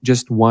on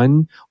just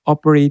one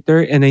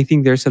operator. And I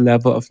think there's a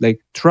level of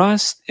like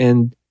trust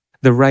and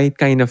the right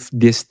kind of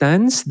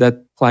distance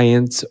that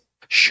clients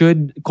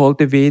should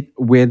cultivate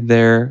with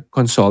their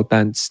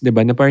consultants.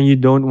 Diba? Na parang you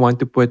don't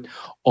want to put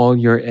all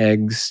your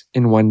eggs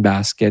in one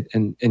basket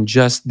and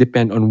just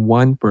depend on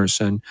one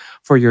person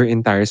for your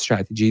entire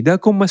strategy. Dahil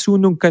kung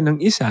masunog ka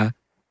ng isa,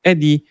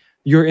 edi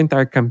your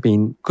entire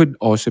campaign could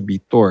also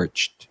be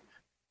torched.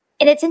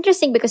 And it's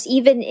interesting because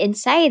even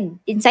inside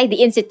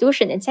the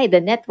institution, inside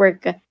the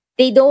network,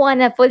 they don't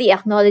want to fully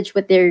acknowledge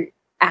what they're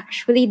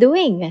actually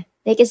doing.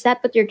 Like, is that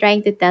what you're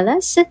trying to tell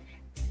us?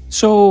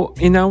 So,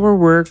 in our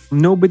work,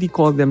 nobody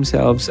called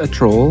themselves a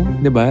troll,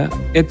 diba?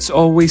 It's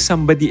always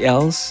somebody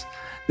else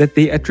that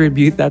they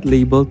attribute that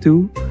label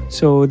to.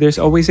 So, there's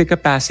always like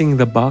a passing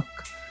the buck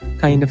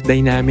kind of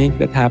dynamic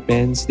that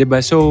happens,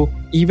 diba? So,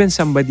 even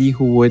somebody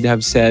who would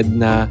have said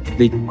na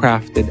they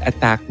crafted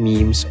attack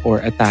memes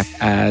or attack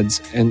ads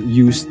and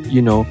used,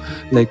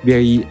 like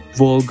very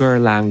vulgar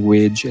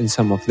language in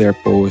some of their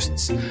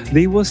posts,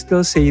 they will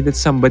still say that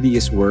somebody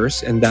is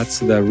worse and that's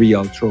the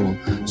real troll.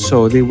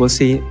 So, they will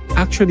say,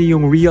 actually,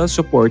 yung real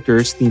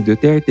supporters ni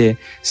Duterte,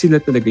 sila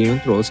talaga yung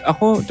trolls.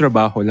 Ako,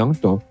 trabaho lang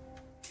to.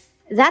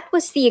 That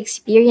was the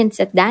experience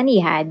that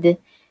Danny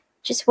had.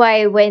 Which is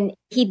why when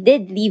he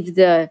did leave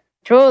the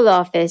troll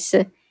office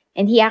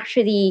and he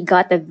actually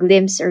got a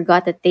glimpse or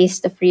got a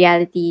taste of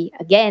reality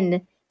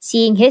again,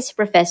 seeing his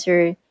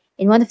professor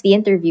in one of the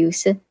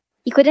interviews,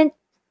 he couldn't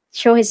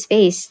show his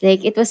face.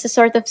 Like, it was a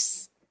sort of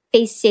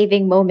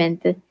face-saving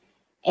moment.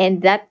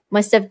 And that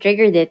must have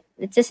triggered it.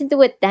 Let's listen to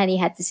what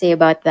Danny had to say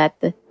about that.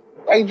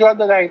 I draw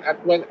the line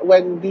at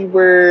when we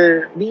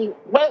were being,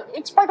 well,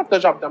 it's part of the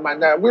job naman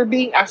na we're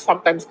being asked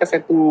sometimes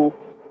kasi to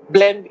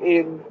blend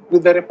in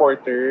with the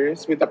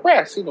reporters, with the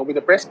press, with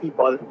the press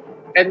people.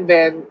 And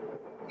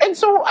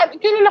so,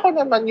 kilala ko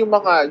naman yung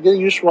the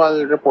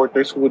usual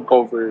reporters who would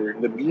cover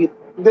the beat.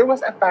 There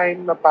was a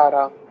time na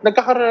parang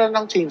nagkakaroon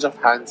ng change of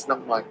hands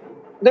ng one.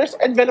 There's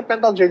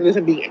environmental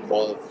journalism being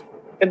involved.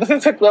 It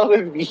doesn't sit well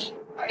with me.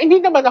 Hindi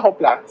naman ako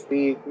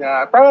plastic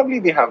na probably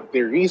they have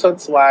their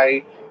reasons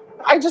why.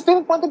 I just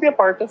didn't want to be a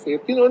part of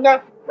it.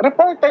 Na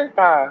reporter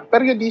ka,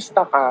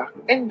 periodista ka,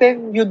 and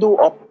then you do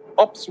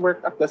ops work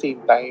at the same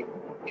time.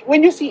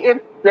 When you see it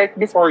right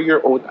before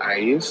your own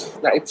eyes,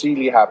 na it's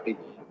really happening,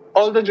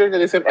 all the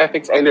journalism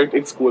ethics I learned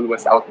in school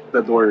was out the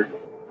door.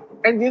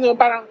 And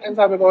parang, and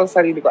sabi ko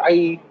sa sarili ko,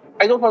 I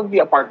don't want to be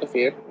a part of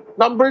it.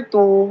 Number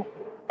two,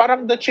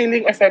 parang the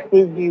chilling effect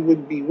would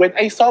be when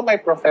I saw my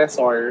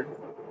professor,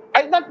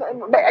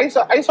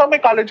 I saw my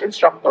college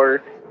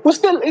instructor, who's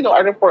still,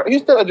 a reporter,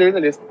 he's still a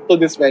journalist to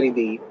this very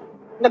day.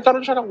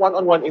 Nagkaroon siya ng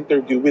one-on-one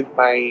interview with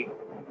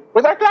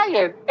our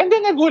client. And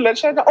then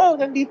nagulat siya na,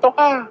 nandito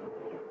ka.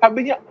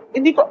 Sabi niya,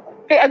 hindi ko,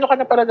 kay ano ka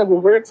na para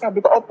nag-work? Sabi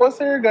ko, opo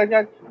sir,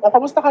 ganyan.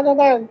 Kamusta ka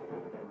naman?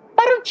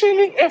 Parang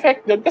chilling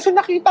effect doon. Kasi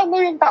nakita mo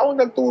yung taong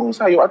nagturo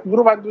sa'yo at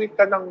graduate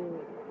ka ng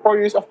 4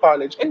 years of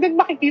college. And then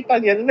makikita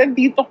niya na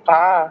nandito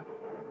ka.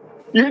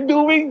 You're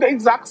doing the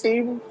exact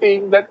same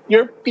thing that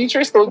your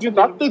teachers told you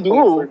not to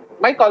do.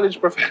 My college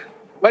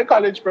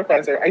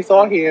professor, I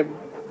saw him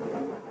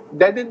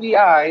dead in the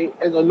eye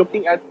and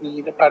looking at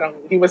me na parang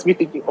he must be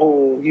thinking,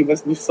 he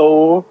must be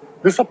so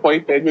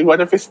disappointed with one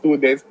of his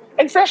students.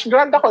 And fresh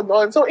grad ako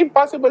noon. So,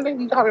 impossible na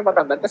hindi kami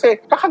matanda. Kasi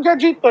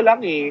kakagraduate ko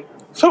lang eh.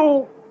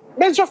 So,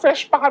 medyo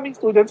fresh pa kaming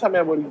student sa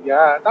memory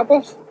niya.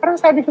 Tapos, parang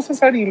sabi ko sa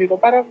sarili ko,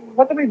 parang,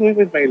 what am I doing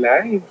with my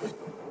life?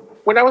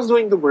 When I was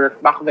doing the work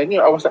back then,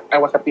 I was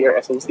a PR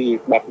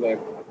associate back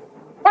then.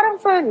 Parang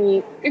for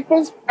me, it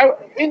was,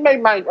 in my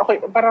mind,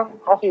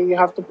 okay, you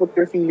have to put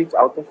your feelings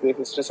out of it.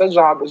 It's just a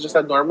job. It's just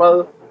a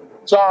normal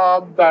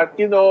job that,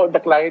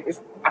 the client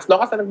is, as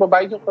long as na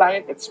nagbabayad yung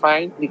client, it's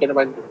fine. Hindi ka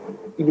naman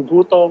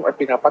ginugutom or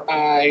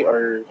pinapatay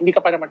or hindi ka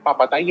pa naman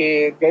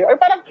papatayin. Or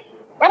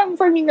parang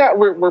for me nga,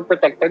 we're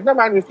protected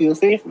naman, we feel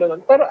safe.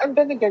 Ganun. Pero and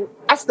then again,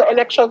 as the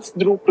elections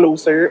drew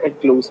closer and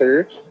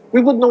closer,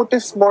 we would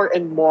notice more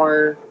and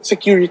more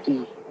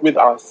security with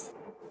us.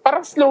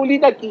 Parang slowly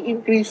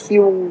nag-i-increase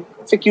yung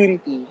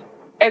security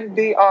and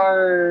they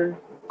are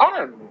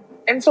armed.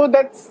 And so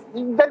that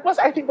was,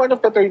 I think, one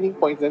of the turning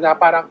points na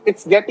parang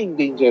it's getting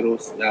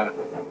dangerous na.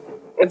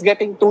 It's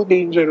getting too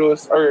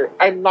dangerous or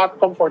I'm not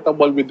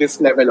comfortable with this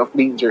level of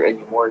danger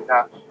anymore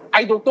na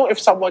I don't know if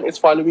someone is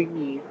following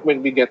me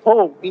when we get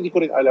home. Hindi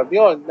ko rin alam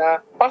yon na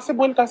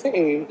possible kasi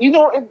eh.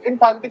 In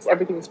politics,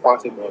 everything is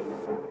possible.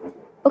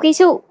 Okay,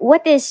 so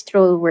what is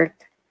troll work?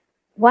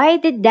 Why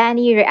did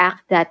Danny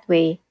react that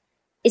way?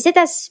 Is it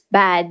as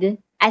bad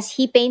as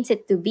he paints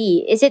it to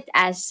be? Is it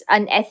as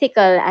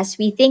unethical as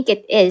we think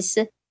it is?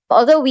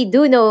 Although we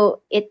do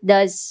know it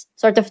does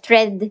sort of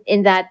tread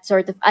in that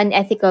sort of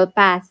unethical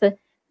path. But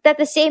at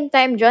the same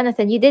time,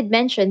 Jonathan, you did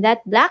mention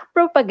that black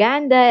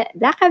propaganda,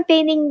 black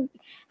campaigning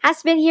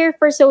has been here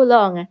for so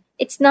long.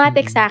 It's not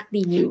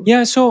exactly new.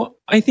 Yeah, so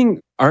I think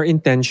our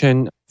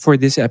intention for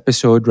this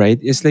episode, right,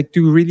 is like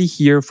to really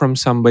hear from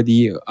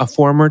somebody, a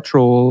former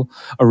troll,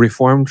 a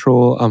reformed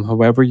troll,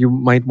 however you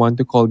might want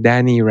to call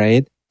Danny,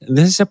 right?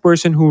 This is a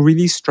person who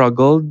really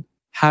struggled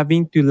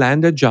having to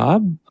land a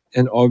job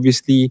and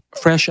obviously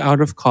fresh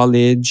out of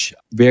college,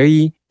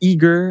 very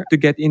eager to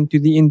get into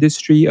the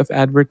industry of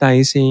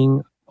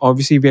advertising,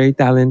 obviously very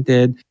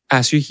talented.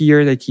 As you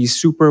hear, like he's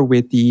super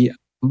witty,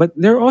 but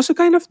they're also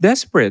kind of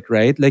desperate,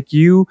 right? Like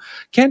you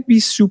can't be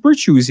super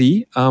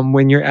choosy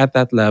when you're at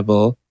that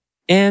level.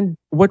 And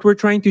what we're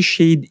trying to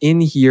shade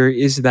in here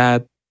is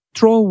that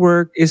troll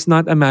work is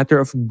not a matter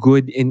of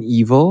good and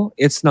evil.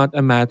 It's not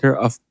a matter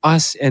of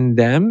us and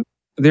them.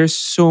 There's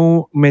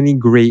so many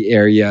gray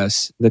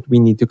areas that we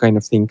need to kind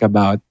of think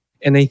about.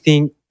 And I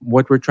think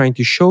what we're trying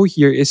to show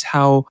here is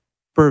how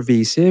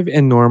pervasive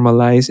and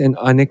normalized and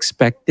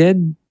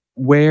unexpected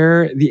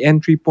where the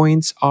entry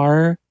points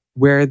are,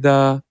 where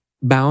the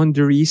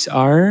boundaries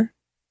are.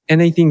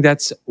 And I think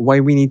that's why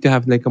we need to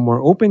have like a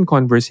more open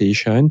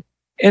conversation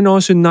and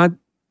also not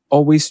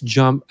always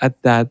jump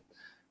at that,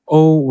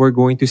 oh, we're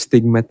going to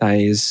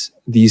stigmatize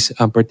these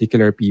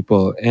particular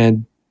people.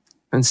 And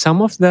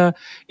some of the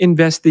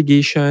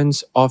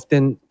investigations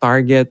often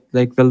target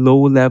like the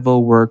low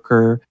level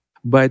worker.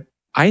 But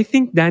I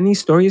think Danny's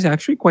story is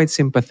actually quite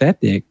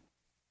sympathetic.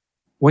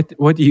 What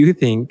do you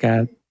think,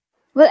 Kat?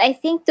 Well, I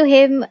think to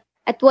him,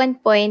 at one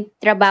point,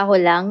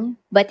 trabaho lang,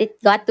 but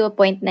it got to a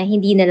point na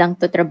hindi na lang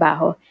to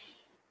trabaho.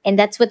 And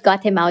that's what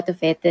got him out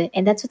of it.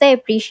 And that's what I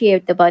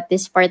appreciate about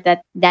this part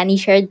that Danny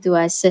shared to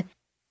us.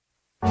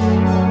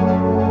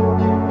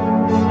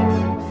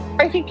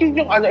 I think yun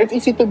yung it's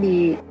easy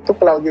to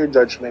cloud your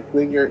judgment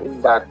when you're in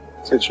that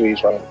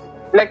situation.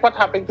 Like what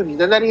happened to me,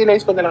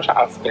 na-realize ko na lang siya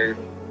after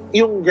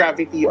yung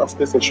gravity of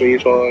the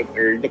situation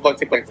or the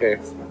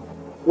consequences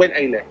when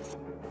I left.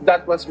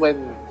 That was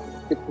when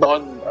it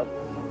dawned on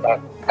me that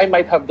I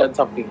might have done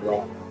something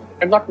wrong.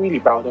 I'm not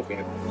really proud of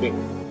it,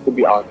 to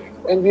be honest.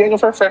 And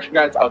for fresh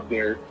grads out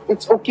there,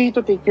 it's okay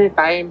to take your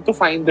time to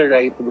find the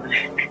right work.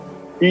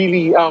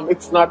 Really,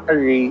 it's not a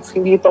race.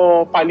 Hindi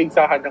ito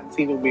paligsahan ng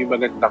sino may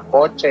magandang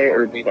kotse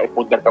or may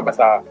naipundar ka ba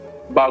sa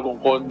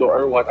bagong condo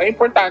or what. Ang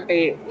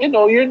importante,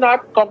 you're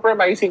not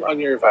compromising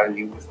on your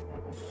values.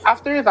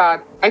 After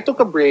that, I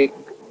took a break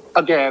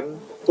again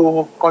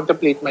to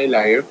contemplate my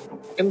life.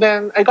 And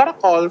then I got a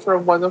call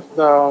from one of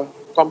the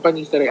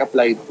companies that I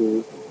applied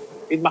to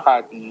in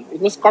Makati. It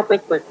was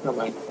corporate work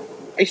naman.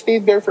 I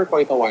stayed there for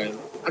quite a while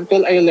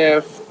until I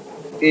left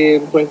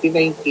in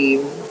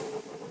 2019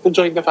 to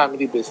join the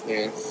family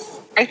business.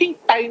 I think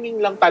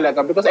timing lang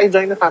talaga because I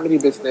joined the family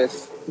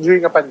business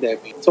during a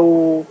pandemic.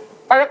 So,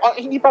 parang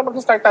hindi pa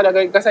mag-start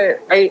talaga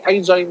kasi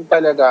I joined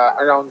talaga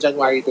around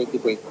January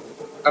 2020.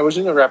 I was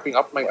wrapping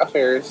up my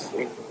affairs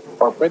in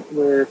corporate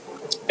work.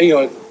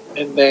 Ayun.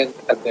 And then,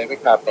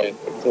 pandemic happened.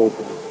 So,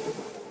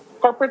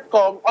 corporate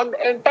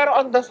pero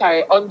on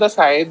the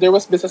side, there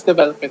was business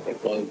development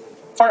involved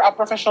for a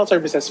professional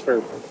services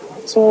firm.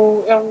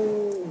 So,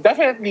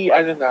 definitely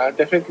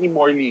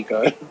more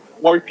legal,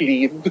 more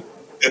clean,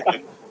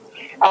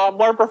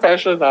 more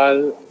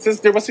professional.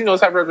 Since there was,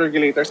 several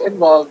regulators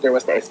involved, there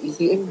was the SEC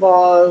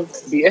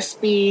involved,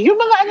 BSP, yung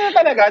mga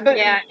talaga.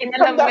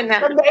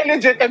 From the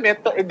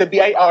illegitimate to the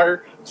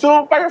BIR.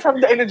 So, parang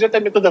from the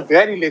illegitimate to the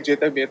very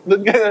legitimate,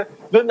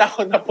 doon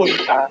ako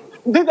napunta.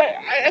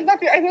 I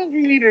don't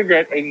really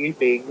regret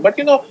anything. But,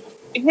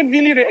 it would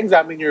really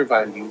re-examine your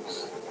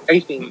values. I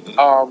think,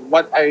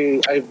 what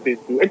I've been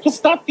through. It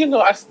was not,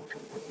 as,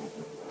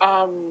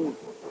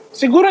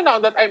 siguro now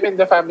that I'm in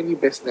the family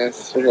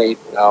business right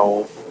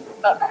now,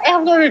 I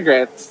have no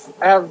regrets.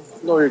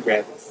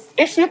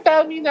 If you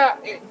tell me na,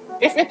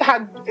 if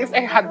I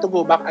had to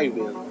go back, I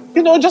will.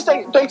 Just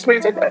to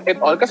experience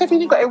it all. Kasi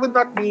feeling ko I would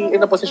not be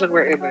in a position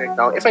where I'm right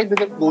now if I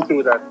didn't go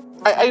through that.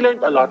 I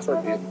learned a lot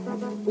from it.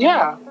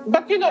 Yeah.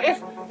 But pero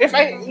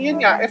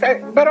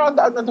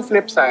on the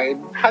flip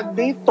side, had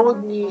they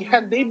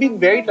been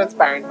very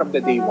transparent from the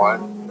day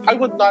one, I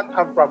would not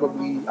have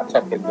probably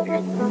accepted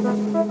it.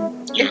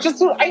 It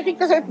just, I think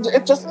kasi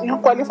it just,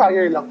 yung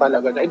qualifier lang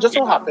talaga. It just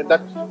so happened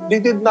that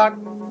they did not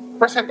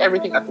present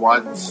everything at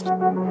once.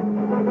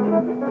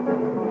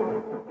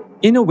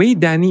 In a way,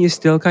 Danny is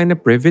still kind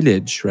of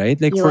privileged, right?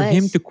 Like for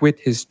him to quit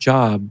his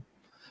job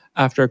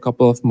after a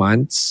couple of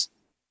months,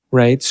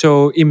 right?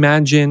 So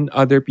imagine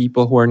other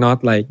people who are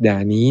not like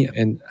Danny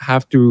and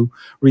have to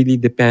really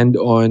depend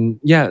on,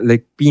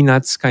 like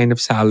peanuts kind of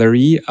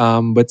salary,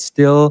 but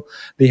still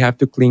they have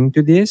to cling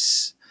to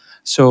this.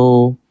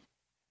 So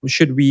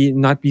should we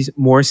not be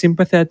more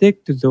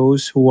sympathetic to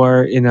those who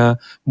are in a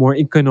more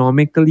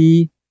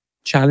economically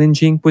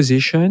challenging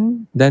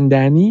position than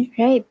Danny?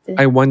 Right.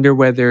 I wonder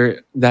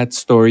whether that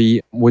story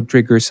would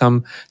trigger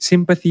some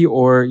sympathy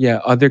or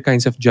other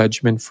kinds of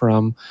judgment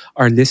from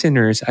our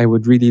listeners. I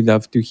would really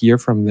love to hear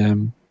from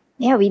them.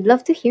 Yeah, we'd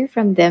love to hear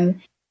from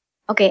them.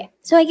 Okay,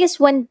 so I guess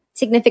one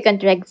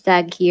significant red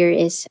flag here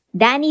is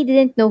Danny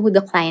didn't know who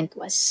the client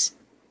was.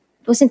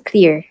 It wasn't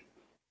clear.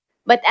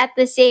 But at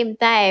the same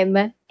time,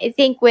 I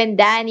think when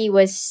Danny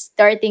was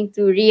starting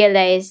to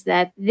realize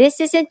that this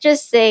isn't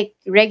just like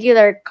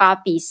regular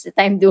copies that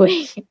I'm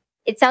doing,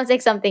 it sounds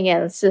like something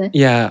else.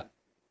 Yeah.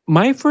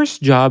 My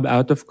first job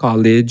out of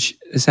college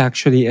is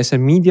actually as a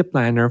media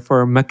planner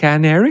for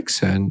McCann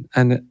Erickson,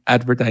 an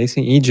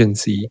advertising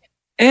agency.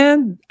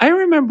 And I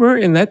remember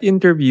in that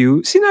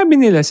interview, sinabi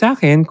nila sa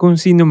akin kung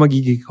sino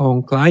magiging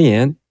kong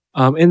client.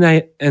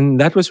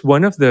 And that was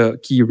one of the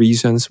key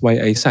reasons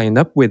why I signed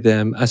up with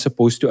them as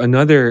opposed to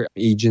another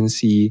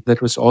agency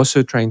that was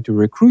also trying to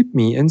recruit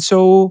me. And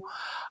so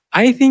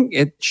I think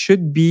it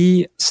should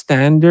be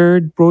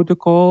standard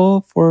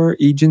protocol for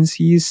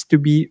agencies to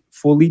be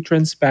fully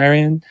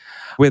transparent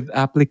with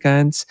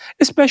applicants,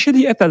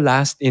 especially at the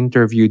last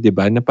interview, di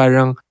ba? Na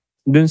parang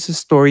dun sa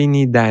story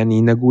ni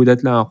Danny,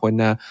 nagulat lang ako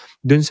na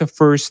dun sa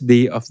first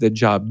day of the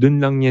job, dun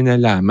lang niya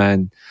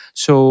nalaman.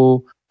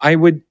 So, I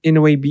would in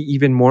a way be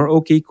even more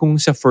okay kung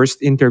sa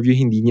first interview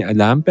hindi niya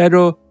alam.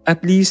 Pero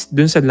at least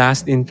dun sa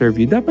last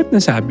interview, dapat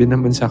nasabi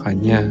naman sa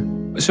kanya.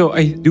 So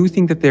I do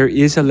think that there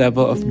is a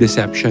level of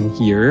deception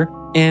here.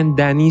 And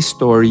Danny's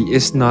story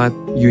is not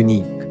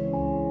unique.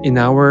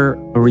 In our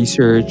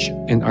research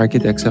in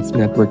Architects of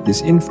Network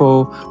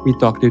Disinfo, we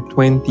talked to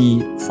 20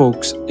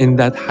 folks in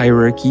that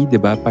hierarchy, di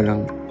ba?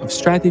 Parang of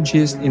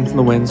strategists,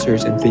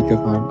 influencers, and fake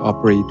account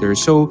operators.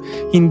 So,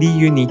 hindi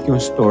unique yung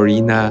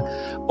story na,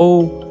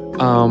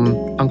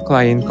 ang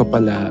client ko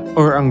pala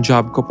or ang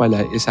job ko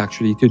pala is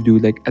actually to do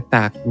like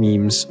attack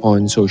memes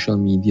on social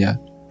media.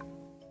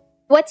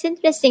 What's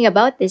interesting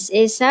about this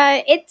is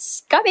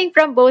it's coming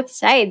from both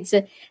sides.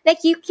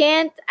 Like, you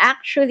can't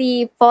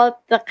actually fault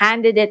the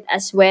candidate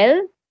as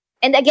well.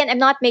 And again, I'm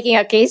not making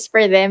a case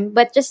for them,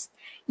 but just,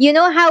 you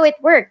know how it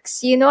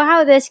works. You know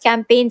how this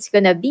campaign's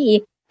gonna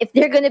be. If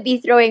they're gonna be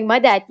throwing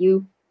mud at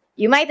you,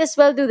 you might as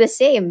well do the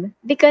same.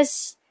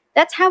 Because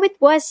that's how it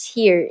was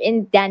here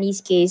in Danny's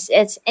case.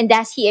 And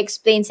as he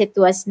explains it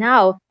to us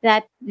now,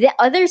 that the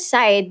other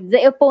side,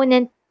 the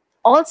opponent,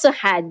 also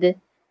had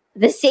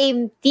the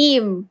same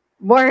team,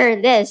 more or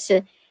less.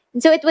 And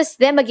so it was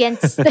them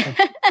against,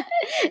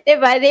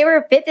 diba? They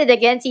were pitted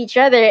against each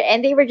other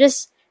and they were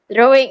just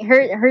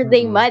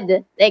hurling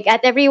mud like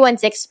at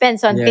everyone's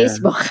expense on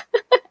Facebook.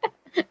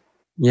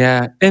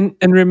 Yeah, and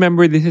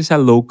remember, this is a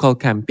local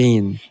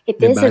campaign. It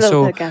is diba? a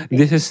local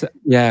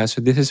campaign. So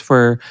this is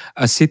for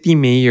a city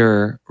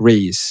mayor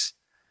race.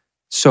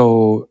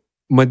 So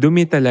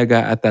madumi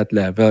talaga at that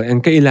level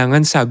and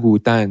kailangan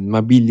sagutan,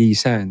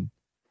 mabilisan.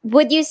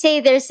 Would you say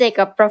there's like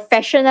a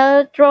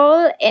professional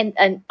troll and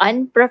an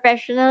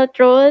unprofessional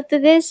troll to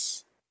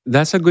this?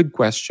 That's a good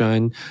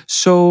question.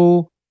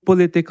 So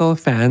political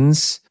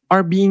fans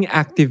are being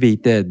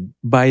activated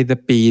by the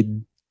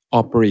paid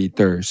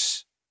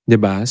operators.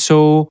 Diba?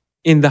 So,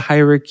 in the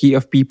hierarchy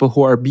of people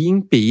who are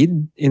being paid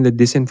in the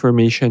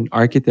disinformation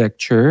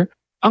architecture,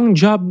 ang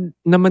job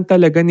naman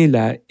talaga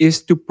nila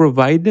is to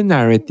provide the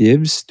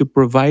narratives, to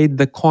provide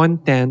the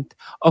content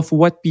of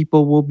what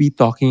people will be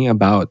talking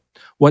about,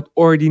 what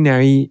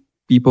ordinary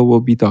people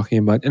will be talking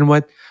about, and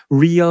what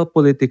real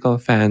political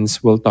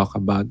fans will talk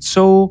about.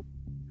 So,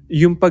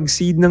 yung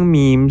pag-seed ng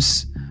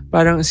memes,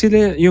 parang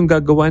sila yung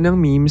gagawa ng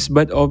memes,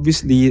 but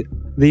obviously,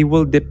 they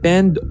will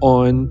depend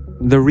on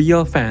the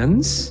real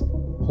fans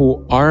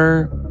who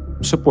are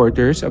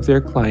supporters of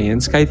their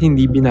clients kahit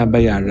hindi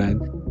binabayaran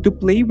to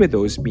play with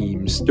those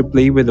memes, to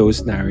play with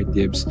those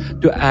narratives,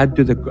 to add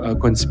to the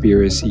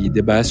conspiracy,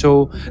 diba?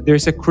 So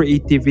there's a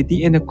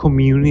creativity and a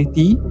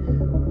community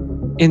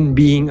in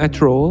being a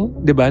troll,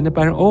 diba? Na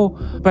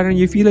parang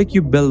you feel like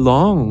you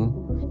belong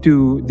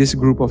to this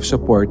group of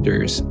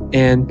supporters.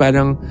 And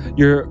parang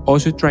you're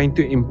also trying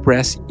to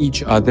impress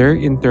each other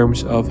in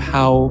terms of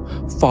how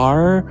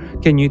far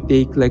can you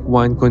take like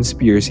one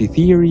conspiracy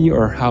theory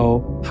or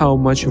how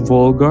much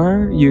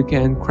vulgar you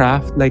can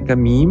craft like a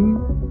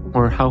meme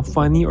or how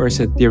funny or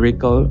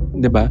satirical,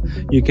 diba,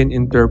 you can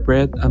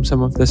interpret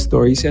some of the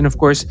stories. And of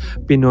course,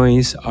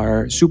 Pinoys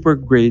are super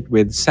great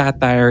with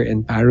satire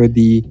and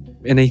parody.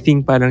 And I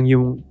think parang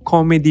yung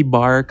comedy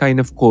bar kind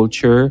of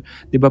culture,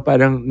 di ba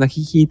parang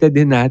nakikita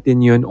din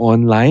natin yun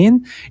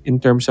online in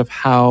terms of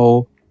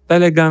how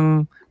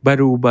talagang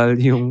barubal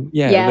yung,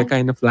 the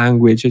kind of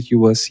language that you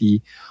will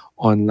see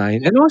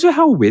online. And also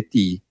how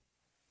witty.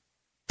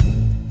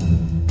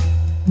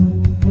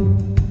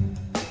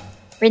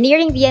 We're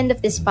nearing the end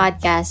of this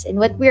podcast, and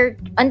what we're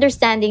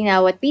understanding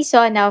now, what we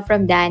saw now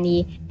from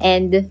Danny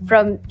and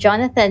from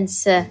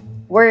Jonathan's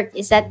work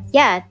is that,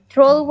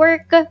 troll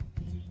work,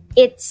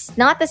 it's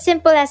not as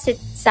simple as it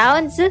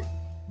sounds.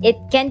 It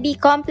can be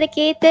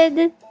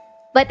complicated.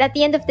 But at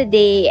the end of the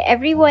day,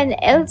 everyone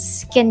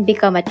else can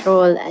become a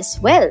troll as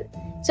well.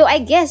 So I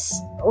guess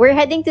we're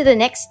heading to the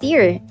next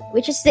tier,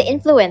 which is the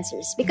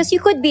influencers. Because you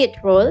could be a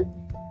troll.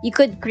 You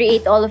could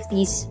create all of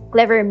these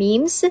clever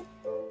memes.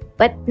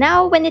 But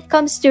now when it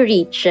comes to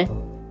reach,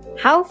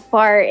 how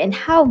far and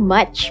how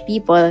much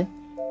people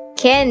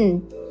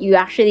can you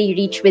actually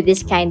reach with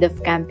this kind of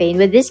campaign,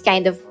 with this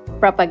kind of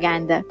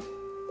propaganda?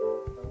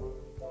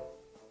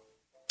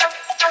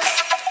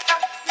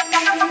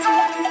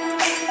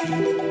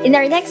 In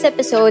our next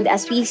episode,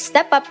 as we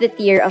step up the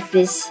tier of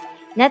this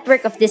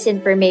network of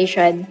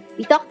disinformation,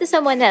 we talk to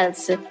someone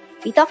else.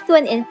 We talk to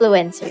an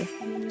influencer.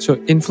 So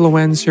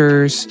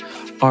influencers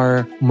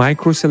are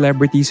micro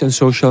celebrities on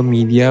social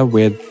media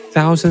with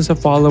thousands of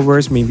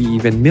followers, maybe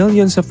even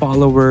millions of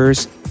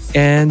followers.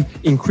 And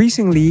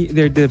increasingly,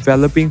 they're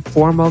developing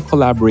formal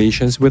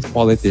collaborations with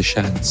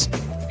politicians.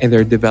 And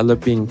they're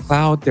developing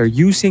clout. They're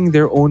using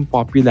their own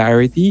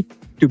popularity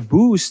to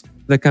boost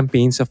the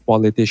campaigns of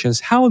politicians.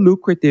 How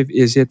lucrative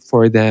is it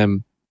for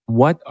them?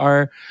 What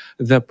are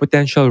the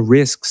potential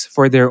risks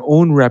for their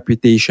own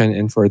reputation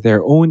and for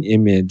their own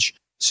image?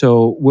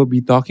 So we'll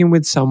be talking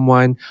with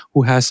someone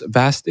who has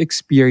vast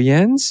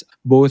experience,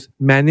 both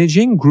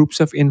managing groups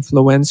of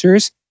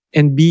influencers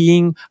and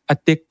being a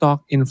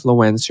TikTok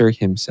influencer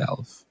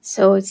himself.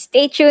 So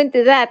stay tuned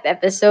to that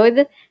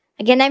episode.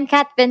 Again, I'm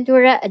Kat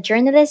Ventura, a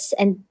journalist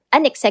and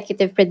an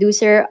executive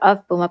producer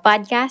of Puma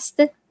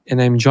Podcast.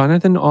 And I'm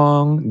Jonathan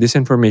Ong,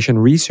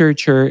 disinformation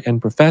researcher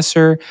and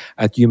professor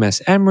at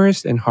UMass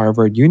Amherst and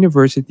Harvard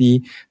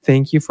University.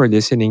 Thank you for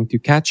listening to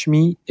Catch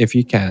Me If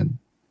You Can.